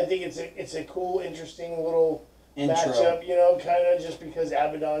 I think it's a cool, interesting little Intro. matchup. You know, kind of just because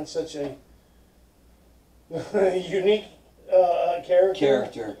Abaddon's such a unique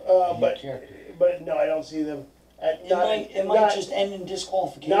character. But no, I don't see them. It might just end in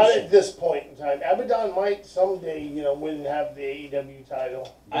disqualification. Not at this point in time. Abaddon might someday, win and have the AEW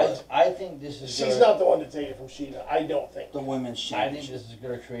title. I think this is. She's not the one to take it from Sheena. I don't think. The women's I championship. think this is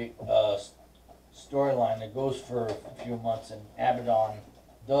going to create a storyline that goes for a few months, and Abaddon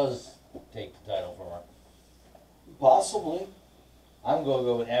does take the title from her. Possibly. I'm going to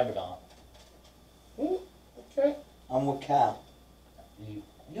go with Abaddon. Okay. I'm with Cal.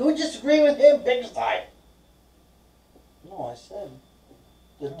 You would disagree with him big time. No, I said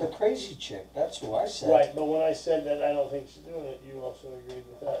the crazy chick. That's who I said. Right, but when I said that I don't think she's doing it, you also agreed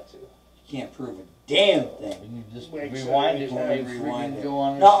with that too. You can't prove a damn thing. You just Wait, rewind so it we when can we rewind freaking it. go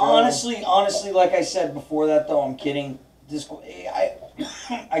on. No, honestly, like I said before that, though, I'm kidding.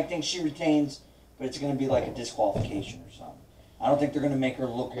 I think she retains, but it's going to be like a disqualification or something. I don't think they're going to make her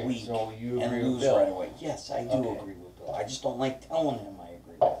look weak so you and agree with lose Bill. right away. Yes, I do Okay. agree with Bill. I just don't like telling him I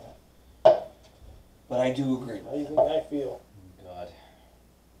agree with him. But I do agree. How do you think I feel? God.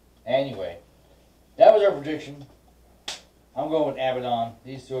 Anyway, that was our prediction. I'm going with Abaddon.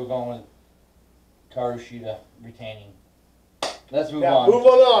 These two are going with Karushida retaining. Let's move Now, on. move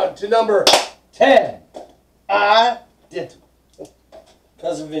on to number 10. I did.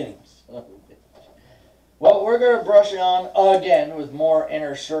 Cousin Vinny. Well, we're going to brush it on again with more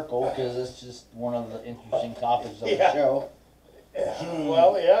Inner Circle because it's just one of the interesting topics of the show.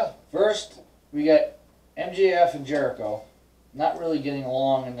 Well, yeah. First, we got MJF and Jericho not really getting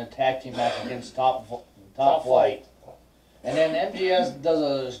along in the tag team match against Top Flight. And then MJF does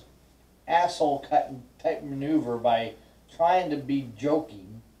a asshole cut type maneuver by trying to be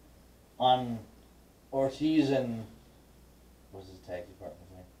joking on Ortiz and what's his tag team partner's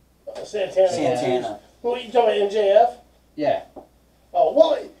name? Santana. Who are you talking about, MJF? Yeah. Oh,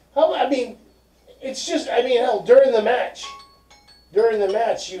 well, hell, during the match,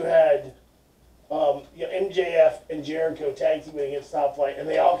 you had MJF and Jericho tag teaming against Top Flight, and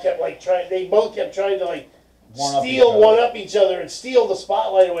they all kept they both kept trying to one up each other and steal the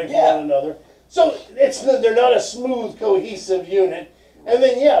spotlight away from one another. So they're not a smooth, cohesive unit. And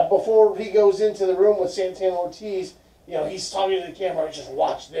then before he goes into the room with Santana Ortiz, he's talking to the camera, just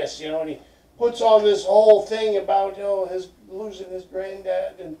watch this, and he puts on this whole thing about his losing his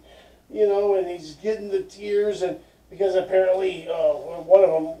granddad, and and he's getting the tears, and because apparently one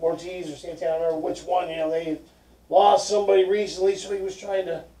of them, Ortiz or Santana, I don't remember which one, they lost somebody recently, so he was trying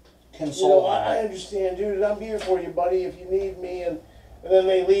to console. I understand, dude. I'm here for you, buddy, if you need me. And then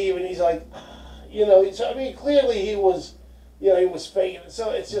they leave, and he's like, clearly he was, he was faking it.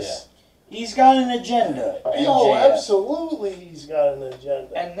 So it's just. Yeah. He's got an agenda. Oh, absolutely, he's got an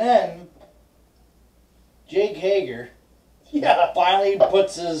agenda. And then Jake Hager finally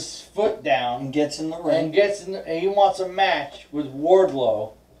puts his foot down and gets in the ring. And he wants a match with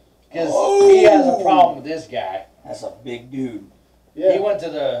Wardlow because he has a problem with this guy. That's a big dude. Yeah. He went to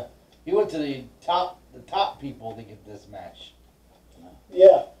the top people to get this match.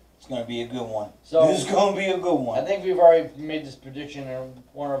 Yeah. It's going to be a good one. So it's going to be a good one. I think we've already made this prediction in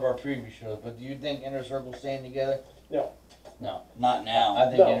one of our previous shows, but do you think Inner Circle's staying together? No. No. Not now.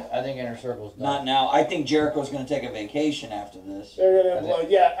 I think Inner Circle's done. Not now. I think Jericho's going to take a vacation after this. They're going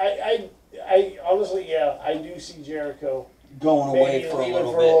to I honestly, I do see Jericho going away for a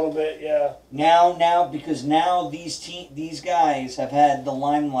little bit. Yeah. Now, because now these guys have had the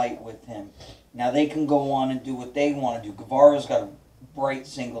limelight with him. Now they can go on and do what they want to do. Guevara's got a bright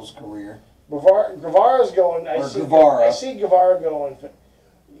singles career. Guevara's going. I see Guevara going.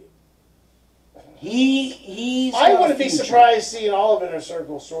 I wouldn't be surprised seeing all of Inner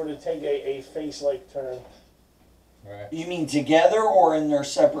Circle sort of take a face-like turn. Right. You mean together or in their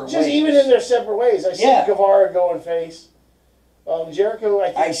separate ways? Just even in their separate ways. I see Guevara going face. Jericho,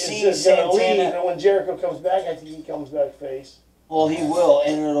 I think, is going to leave, and when Jericho comes back, I think he comes back face. Well, he will,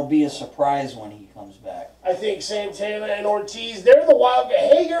 and it'll be a surprise when he comes back. I think Santana and Ortiz, they're the wild.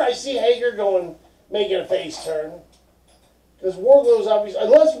 Hager, I see Hager making a face turn. Because Wardlow's obviously,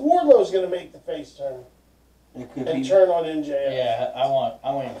 unless Wardlow's going to make the face turn. It could and turn on MJF. Yeah,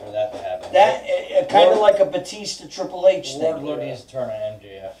 I'm waiting for that to happen. That kind of like a Batista Triple H thing. Wardlow needs to turn on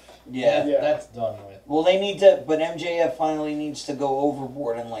MJF. Yeah. That's done with. Well, they need to, but MJF finally needs to go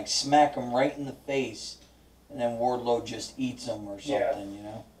overboard and smack him right in the face, and then Wardlow just eats him or something,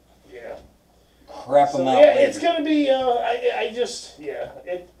 Yeah. Crap him out. Yeah, later. it's gonna be.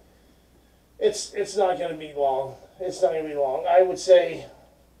 It's not going to be long. It's not going to be long. I would say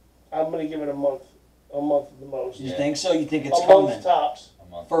I'm going to give it a month at the most. You think so? You think it's a coming? month tops. A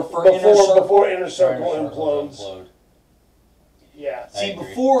month. For Inner Circle? Before Inner Circle implodes. Yeah. See,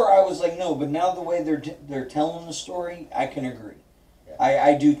 before I was like, no, but now the way they're telling the story, I can agree. Yeah.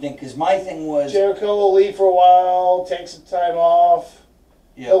 I do think, because my thing was... Jericho will leave for a while, take some time off.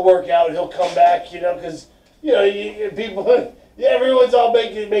 Yep. He'll work out, he'll come back, you know, because, you know, people... Yeah, everyone's all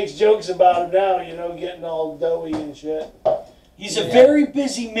makes jokes about him now, you know, getting all doughy and shit. He's a very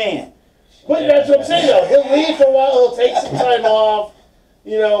busy man. But that's what I'm saying, though. He'll leave for a while, he'll take some time off,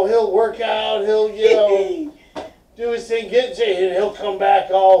 you know, he'll work out, he'll, you know... do his thing, and he'll come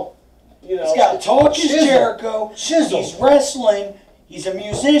back all, you know. He's got talk as Jericho. He's wrestling. He's a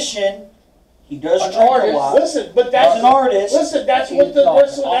musician. He does drink a lot. Listen, but that's an artist. Listen, that's what the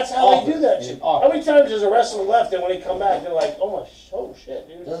wrestler. That's how they do that shit. How many times has a wrestler left, and when they come back, they're like, "Oh shit,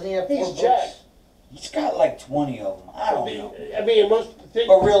 dude." Doesn't he have He's jacked. He's got like 20 of them. I don't know. I mean,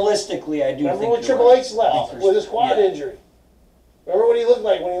 but realistically, I do. Remember when Triple H left with his quad injury? Remember what he looked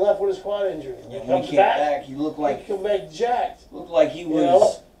like when he left with his quad injury? When he came back, he looked like... He came back jacked. Looked like he was... You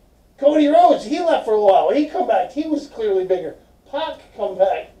know? Cody Rhodes, he left for a while. He come back. He was clearly bigger. Pac come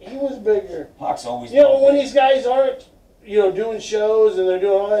back. He was bigger. Pac's always... You know, when these guys aren't, you know, doing shows and they're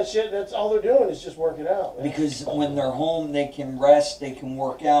doing all that shit, that's all they're doing is just working out. Man. Because when they're home, they can rest, they can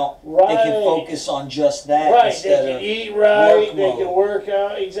work out. Right. They can focus on just that right. instead They can of eat right. They can work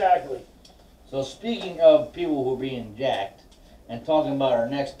out. Exactly. So speaking of people who are being jacked, and talking about our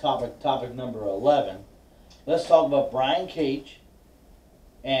next topic number 11, let's talk about Brian Cage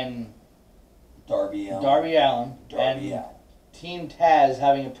and Darby Allin. And Team Taz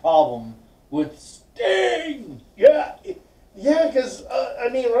having a problem with Sting. Yeah, because I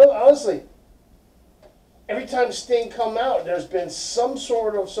mean, honestly, every time Sting come out, there's been some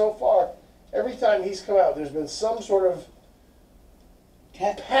sort of every time he's come out, there's been some sort of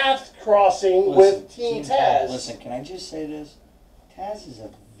path crossing with Team Taz. Listen, can I just say this? Taz is a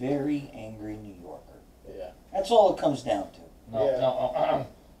very angry New Yorker. Yeah. That's all it comes down to. No,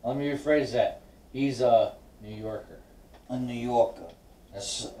 let me rephrase that. He's a New Yorker. A New Yorker.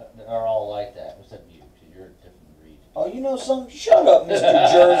 They're all like that, except you, because you're a different breed. Oh, you know something? Shut up,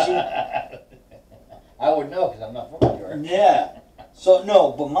 Mr. Jersey. I would know, because I'm not from New York. Yeah. So,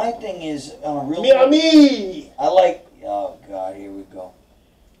 no, but my thing is, on a real... Me! I like... Oh, God, here we go.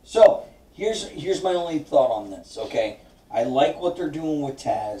 So, here's my only thought on this, okay? I like what they're doing with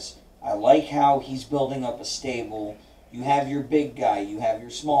Taz. I like how he's building up a stable. You have your big guy. You have your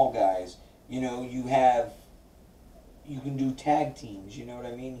small guys. You know, you can do tag teams. You know what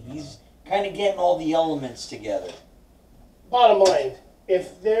I mean? He's kind of getting all the elements together. Bottom line,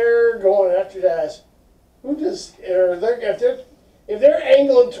 if they're going after Taz, if they're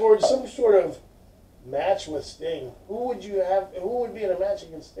angling towards some sort of match with Sting, who would be in a match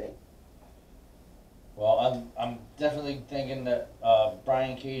against Sting? Well, I'm definitely thinking that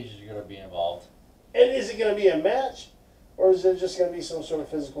Brian Cage is going to be involved. And is it going to be a match, or is it just going to be some sort of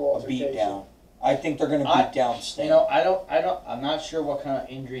physical altercation? A beat down. I think they're going to beat down Sting. You know, I'm not sure what kind of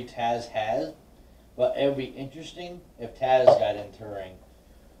injury Taz has, but it would be interesting if Taz got into the ring.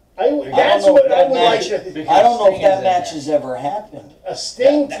 I don't know if that match has ever happened. A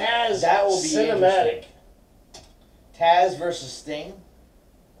Sting Taz that will be cinematic. Taz versus Sting.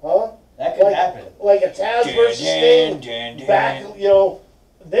 Huh? That could happen. Like a Taz versus Sting back, you know,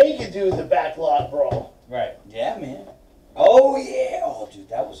 they could do the backlot brawl. Right. Yeah, man. Oh, yeah. Oh, dude,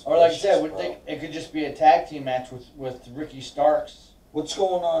 that was Or like I said, it could just be a tag team match with Ricky Starks. What's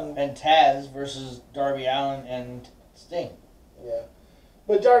going on? And Taz versus Darby Allin and Sting. Yeah.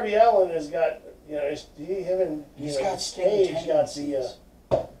 But Darby Allin has got, you know, he's got Sting. He's got the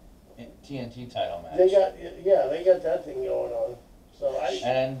TNT title match. They got that thing going on. So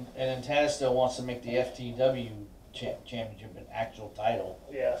and then Taz still wants to make the FTW championship an actual title.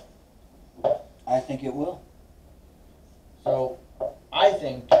 Yeah. I think it will. So, I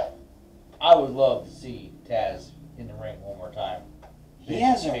think I would love to see Taz in the ring one more time. He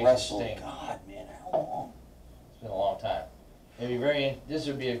hasn't wrestled. God, man, how long? It's been a long time. This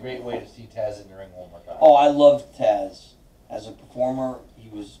would be a great way to see Taz in the ring one more time. Oh, I loved Taz. As a performer, he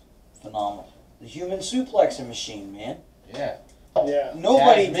was phenomenal. The human suplexing machine, man. Yeah. Yeah.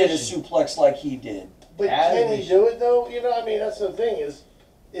 Nobody did a suplex like he did. But can he do it, though? You know, I mean, that's the thing, is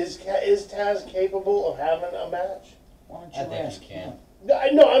Taz capable of having a match? Why don't you I think he can.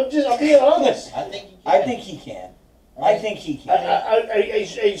 I'm being honest. I think he can. I think he can.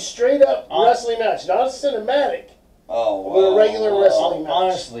 A straight up wrestling match, not a cinematic. Oh, but a regular wrestling match.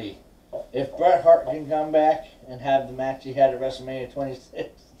 Honestly, if Bret Hart can come back and have the match he had at WrestleMania 26,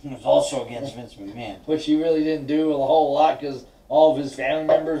 He was also against Vince McMahon. which he really didn't do a whole lot because all of his family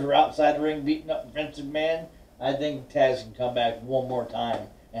members were outside the ring beating up Vince McMahon. I think Taz can come back one more time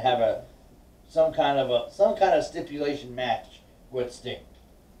and have some kind of stipulation match with Sting.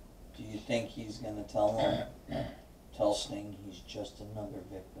 Do you think he's gonna tell Sting he's just another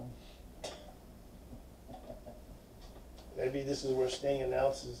victim? Maybe this is where Sting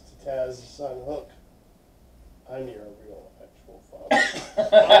announces to Taz's son Hook, I'm your real actual father.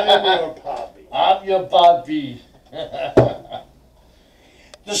 I'm your poppy. I'm your Bobby.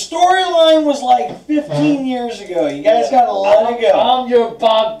 The storyline was like 15 years ago. You guys gotta let it go. I'm your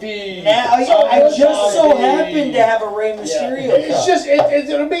Bobby. Now, I just so happened to have a Rey Mysterio. It's just,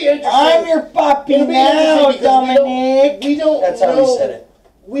 it'll be interesting. I'm your puppy It'll be now, interesting because Dominic. we don't That's know. how he said it.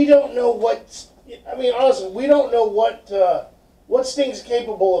 We don't know what. I mean, honestly, we don't know what Sting's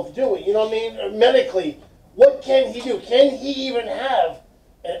capable of doing. You know what I mean? Medically, what can he do? Can he even have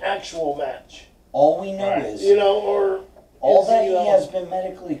an actual match? All we know is, Or all is that he has been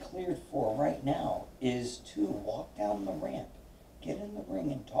medically cleared for right now is to walk down the ramp, get in the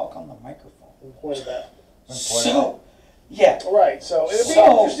ring, and talk on the microphone. Point of that. So, yeah. Right. So it'll be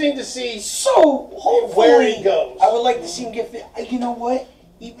interesting to see. So hopefully, where he goes. I would like to see him get fit. You know what?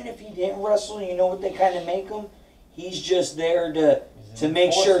 Even if he didn't wrestle, you know what they kind of make him? He's just there to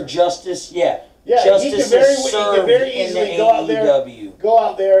make sure justice. Yeah. Justice is served in the AEW. Go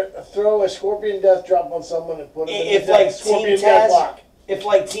out there, throw a Scorpion Death Drop on someone and put him in the Scorpion Team Death Taz, Lock. if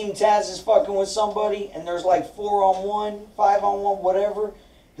like Team Taz is fucking with somebody and there's like 4-on-1, 5-on-1, whatever,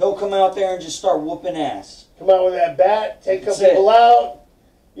 he'll come out there and just start whooping ass. Come out with that bat, take a people out,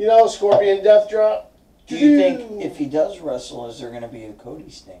 Scorpion Death Drop. Do you think if he does wrestle, is there going to be a Cody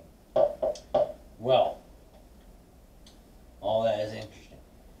Sting? Well, all that is interesting.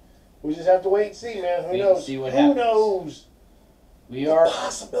 We just have to wait and see, man. Who Wait knows? and see what Who happens. knows? We are The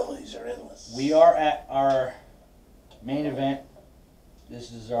possibilities are endless. We are at our main event.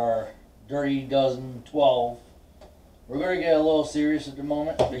 This is our Dirty Dozen 12. We're going to get a little serious at the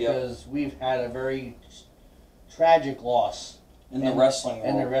moment because we've had a very tragic loss in the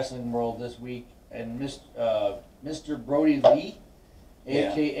wrestling world this week. And Mr. Brody Lee,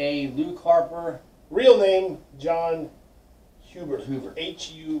 a.k.a. Luke Harper. Real name, John Hubert. Huber.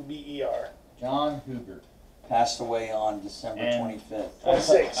 John Hubert. Passed away on December 25th.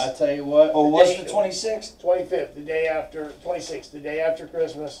 26th. I tell you what. Oh, was it the 26th? 25th, the day after, 26th, the day after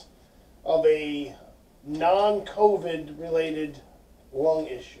Christmas, of a non-COVID related lung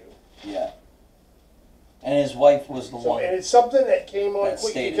issue. Yeah. And his wife was the one. And it's something that came on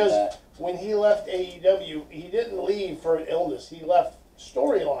quick because that. when he left AEW, he didn't leave for an illness. He left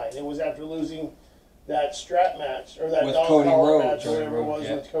storyline. It was after losing that strap match or that with Don Cody Collar Rhodes, match or whatever it was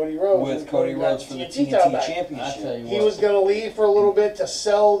with Cody Rhodes. With Cody Rhodes for the TNT Championship. He was going to leave for a little bit to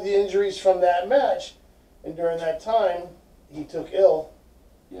sell the injuries from that match, and during that time, he took ill.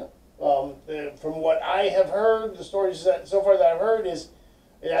 Yeah. From what I have heard, the stories so far that I've heard is,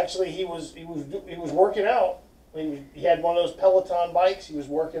 he was working out. He had one of those Peloton bikes. He was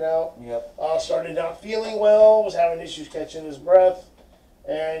working out. Yep. Started not feeling well. Was having issues catching his breath,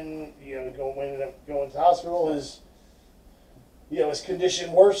 and ended up going to the hospital. His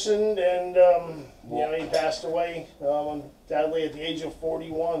condition worsened, and he passed away sadly at the age of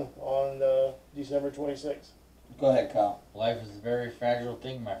 41 on December 26th. Go ahead, Kyle. Life is a very fragile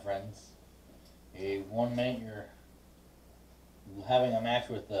thing, my friends. One minute you're having a match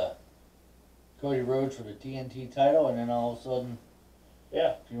with Cody Rhodes for the TNT title, and then all of a sudden,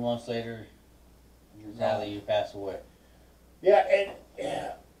 a few months later, sadly you pass away. Yeah,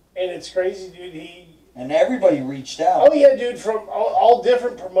 and it's crazy, dude. And everybody reached out. Oh yeah, dude, from all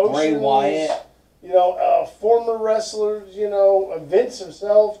different promotions. Bray Wyatt. Former wrestlers. Vince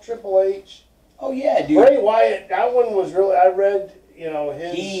himself, Triple H. Oh yeah, dude. Bray Wyatt. That one was really. I read,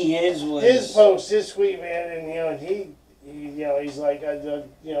 his post, his tweet, man, and he's like,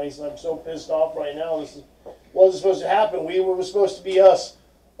 I'm so pissed off right now. This wasn't supposed to happen. We were supposed to be us,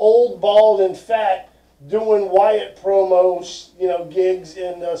 old, bald, and fat, doing Wyatt promos, gigs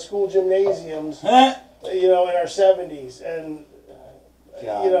in school gymnasiums, in our 70s, and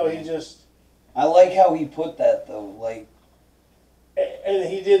God, he just. I like how he put that though, like. And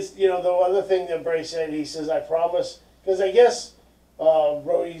he did, the other thing that Bray said, he says, I promise, because I guess one of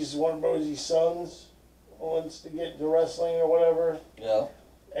Brody's sons wants to get into wrestling or whatever. Yeah.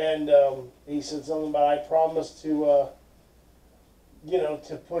 And he said something about, I promise to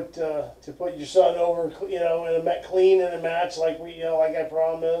put your son over, clean in a match like I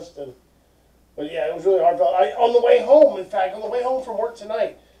promised. But yeah, it was really hard. On the way home from work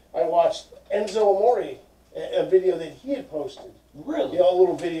tonight, I watched Enzo Amore a video that he had posted. Really? You know, a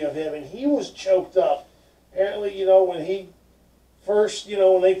little video of him, and he was choked up. Apparently, you know, when they first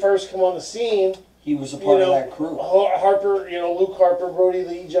come on the scene, He was a part of that crew. Harper, you know, Luke Harper, Brody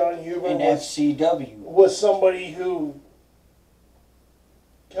Lee, John Huber In FCW. was somebody who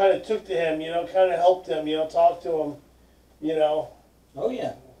kind of took to him, you know, kind of helped him, you know, talked to him, you know. Oh,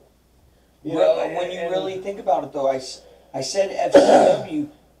 yeah. You Well, know, when you and- really think about it, though, I said FCW,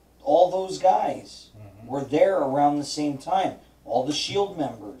 all those guys were there around the same time. All the Shield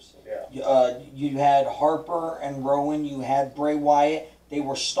members. Yeah. You had Harper and Rowan. You had Bray Wyatt. They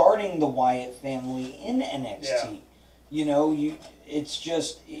were starting the Wyatt family in NXT. Yeah. You know, it's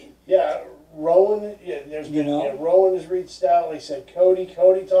just. Yeah, Rowan. Yeah, Rowan has reached out. Like I said, Cody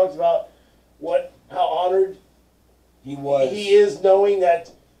talked about how honored He was. he is knowing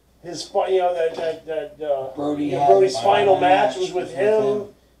that his that Brody's final match was with him.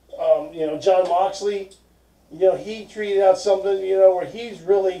 You know, John Moxley. You know, he tweeted out something. You know, where he's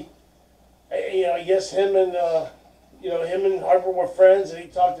really. You know, I guess him and Harper were friends, and he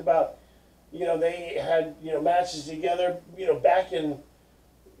talked about. You know, they had matches together. You know, back in.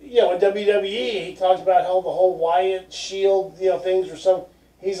 In WWE, he talked about how the whole Wyatt Shield, things were some.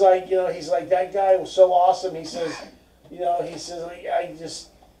 He's like, that guy was so awesome. He says, like,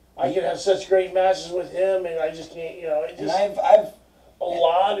 I could have such great matches with him, and I just can't, it just. And I've a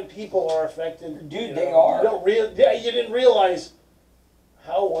lot of people are affected. Dude, they are. You didn't realize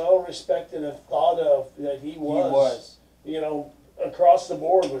how well respected and thought of that he was. He was. Across the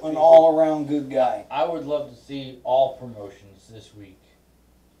board with an people. all-around good guy. I would love to see all promotions this week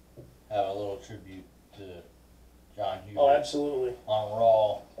have a little tribute to John Huber. Oh, absolutely. On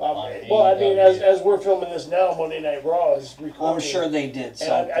Raw. On well, I mean, AEW. as we're filming this now, Monday Night Raw is recording. I'm sure they did And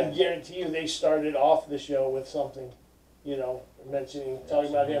something. I guarantee you they started off the show with something, talking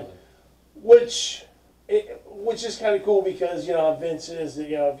about him. Which is kind of cool because, how Vince is, if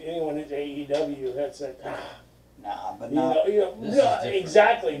anyone is AEW, that's like, Nah, but not.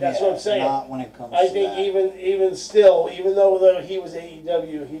 exactly, that's what I'm saying. Not when it comes I to think that. even still, even though he was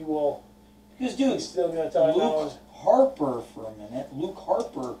AEW, he will. Because, dude, He's still gonna talk Luke Harper for a minute. Luke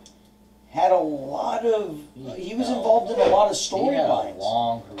Harper had a lot of. He was involved in a lot of He had a storylines.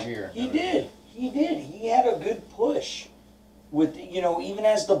 long career. He did. He had a good push with even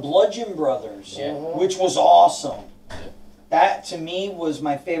as the Bludgeon Brothers, Yeah. which was awesome. That to me was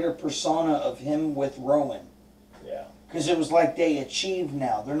my favorite persona of him with Rowan. Yeah. Because it was like they achieved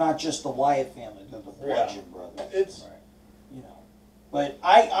now. They're not just the Wyatt family, they're the Bludgeon Brothers. It's But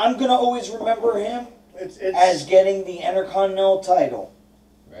I'm gonna always remember him it's as getting the Intercontinental title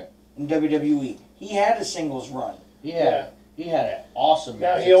in Right. WWE. He had a singles run. He had an awesome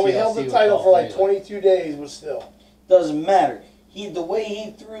now match he at only held TLC the with title Dolph for like Ziggler. 22 days, but still. Doesn't matter. The way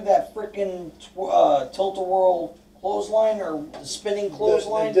he threw that freaking tilt-a-whirl clothesline or the spinning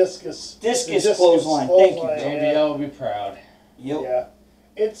clothesline. The discus Clothesline. Thank you, JBL would be proud. Yep.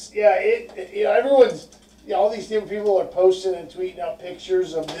 Yeah, everyone's all these different people are posting and tweeting out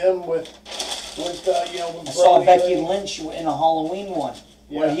pictures of them with I saw Brody Becky Lee. Lynch in a Halloween one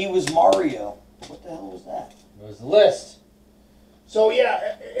where Yeah. he was Mario. What the hell was that? It was the list. So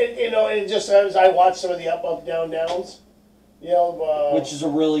and just as I watched some of the up down downs, Which is a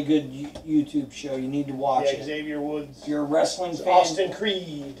really good YouTube show. You need to watch it. Xavier Woods, If you're a wrestling fan. Austin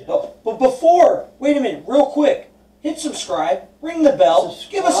Creed. But before, wait a minute, real quick. Hit subscribe, ring the bell,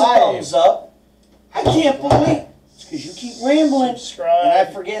 give us a Subscribe. thumbs up. I can't believe it's because you keep rambling Subscribe. and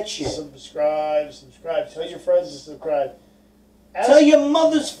I forget shit. Subscribe. Tell your friends to subscribe. Tell your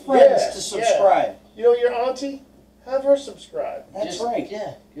mother's friends Yeah, to subscribe. Your auntie, have her subscribe. That's right.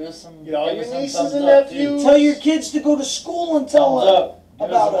 Yeah, give us some. All give your us some nieces thumbs and up, too. nephews. Tell your kids to go to school and tell Thumbs them up. Give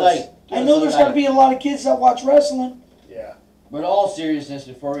about us a us. like. Give I us know a there's like. got to be a lot of kids that watch wrestling. Yeah. But in all seriousness,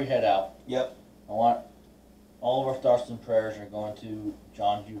 before we head out, Yep. I want all of our thoughts and prayers are going to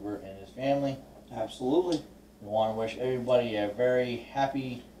John Huber and his family. Absolutely. We want to wish everybody a very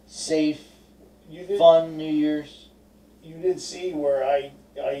happy, safe, You did. fun New Year's. You did see where I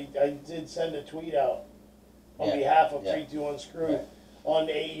did send a tweet out on Yeah, behalf of yeah. 321SCREW Right. on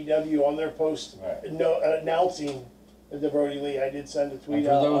AEW on their post Right. announcing the Brody Lee. I did send a And tweet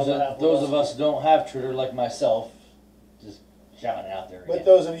for out. those on behalf those of us who don't have Twitter like myself, just shouting it out there But again.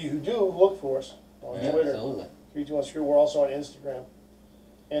 those of you who do, look for us on Yeah, Twitter. absolutely. 321SCREW. We're also on Instagram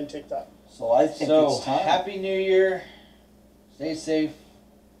and TikTok. So I think So, it's time. Happy New Year. Stay safe.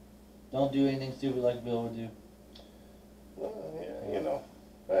 Don't do anything stupid like Bill would do.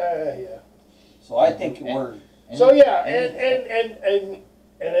 Yeah, yeah. So I think we're. So yeah, and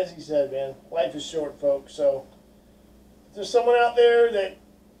as he said, man, life is short, folks. So if there's someone out there that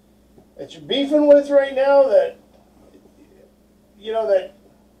that you're beefing with right now that you don't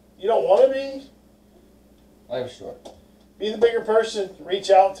want to be. Life's short. Be the bigger person. Reach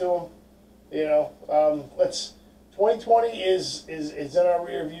out to them. 2020 is in our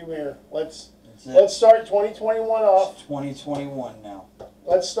rear view mirror. Let's start 2021 off. 2021 now.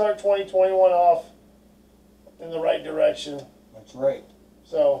 Let's start 2021 off in the right direction. That's right.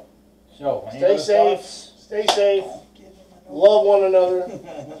 So Any stay other safe. thoughts? Stay safe. Love one another.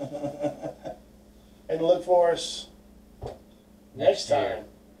 And look for us next time. Year.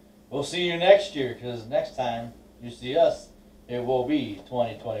 We'll see you next year, because next time you see us, it will be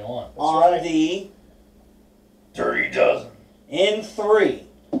 2021. On the Dirty Dozen. in 3,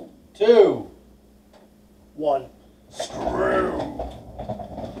 2, 1. Screw.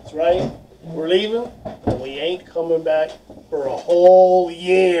 That's right. We're leaving, and we ain't coming back for a whole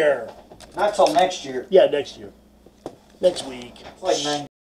year. not till next year. Yeah, next year. Next week. It's like 9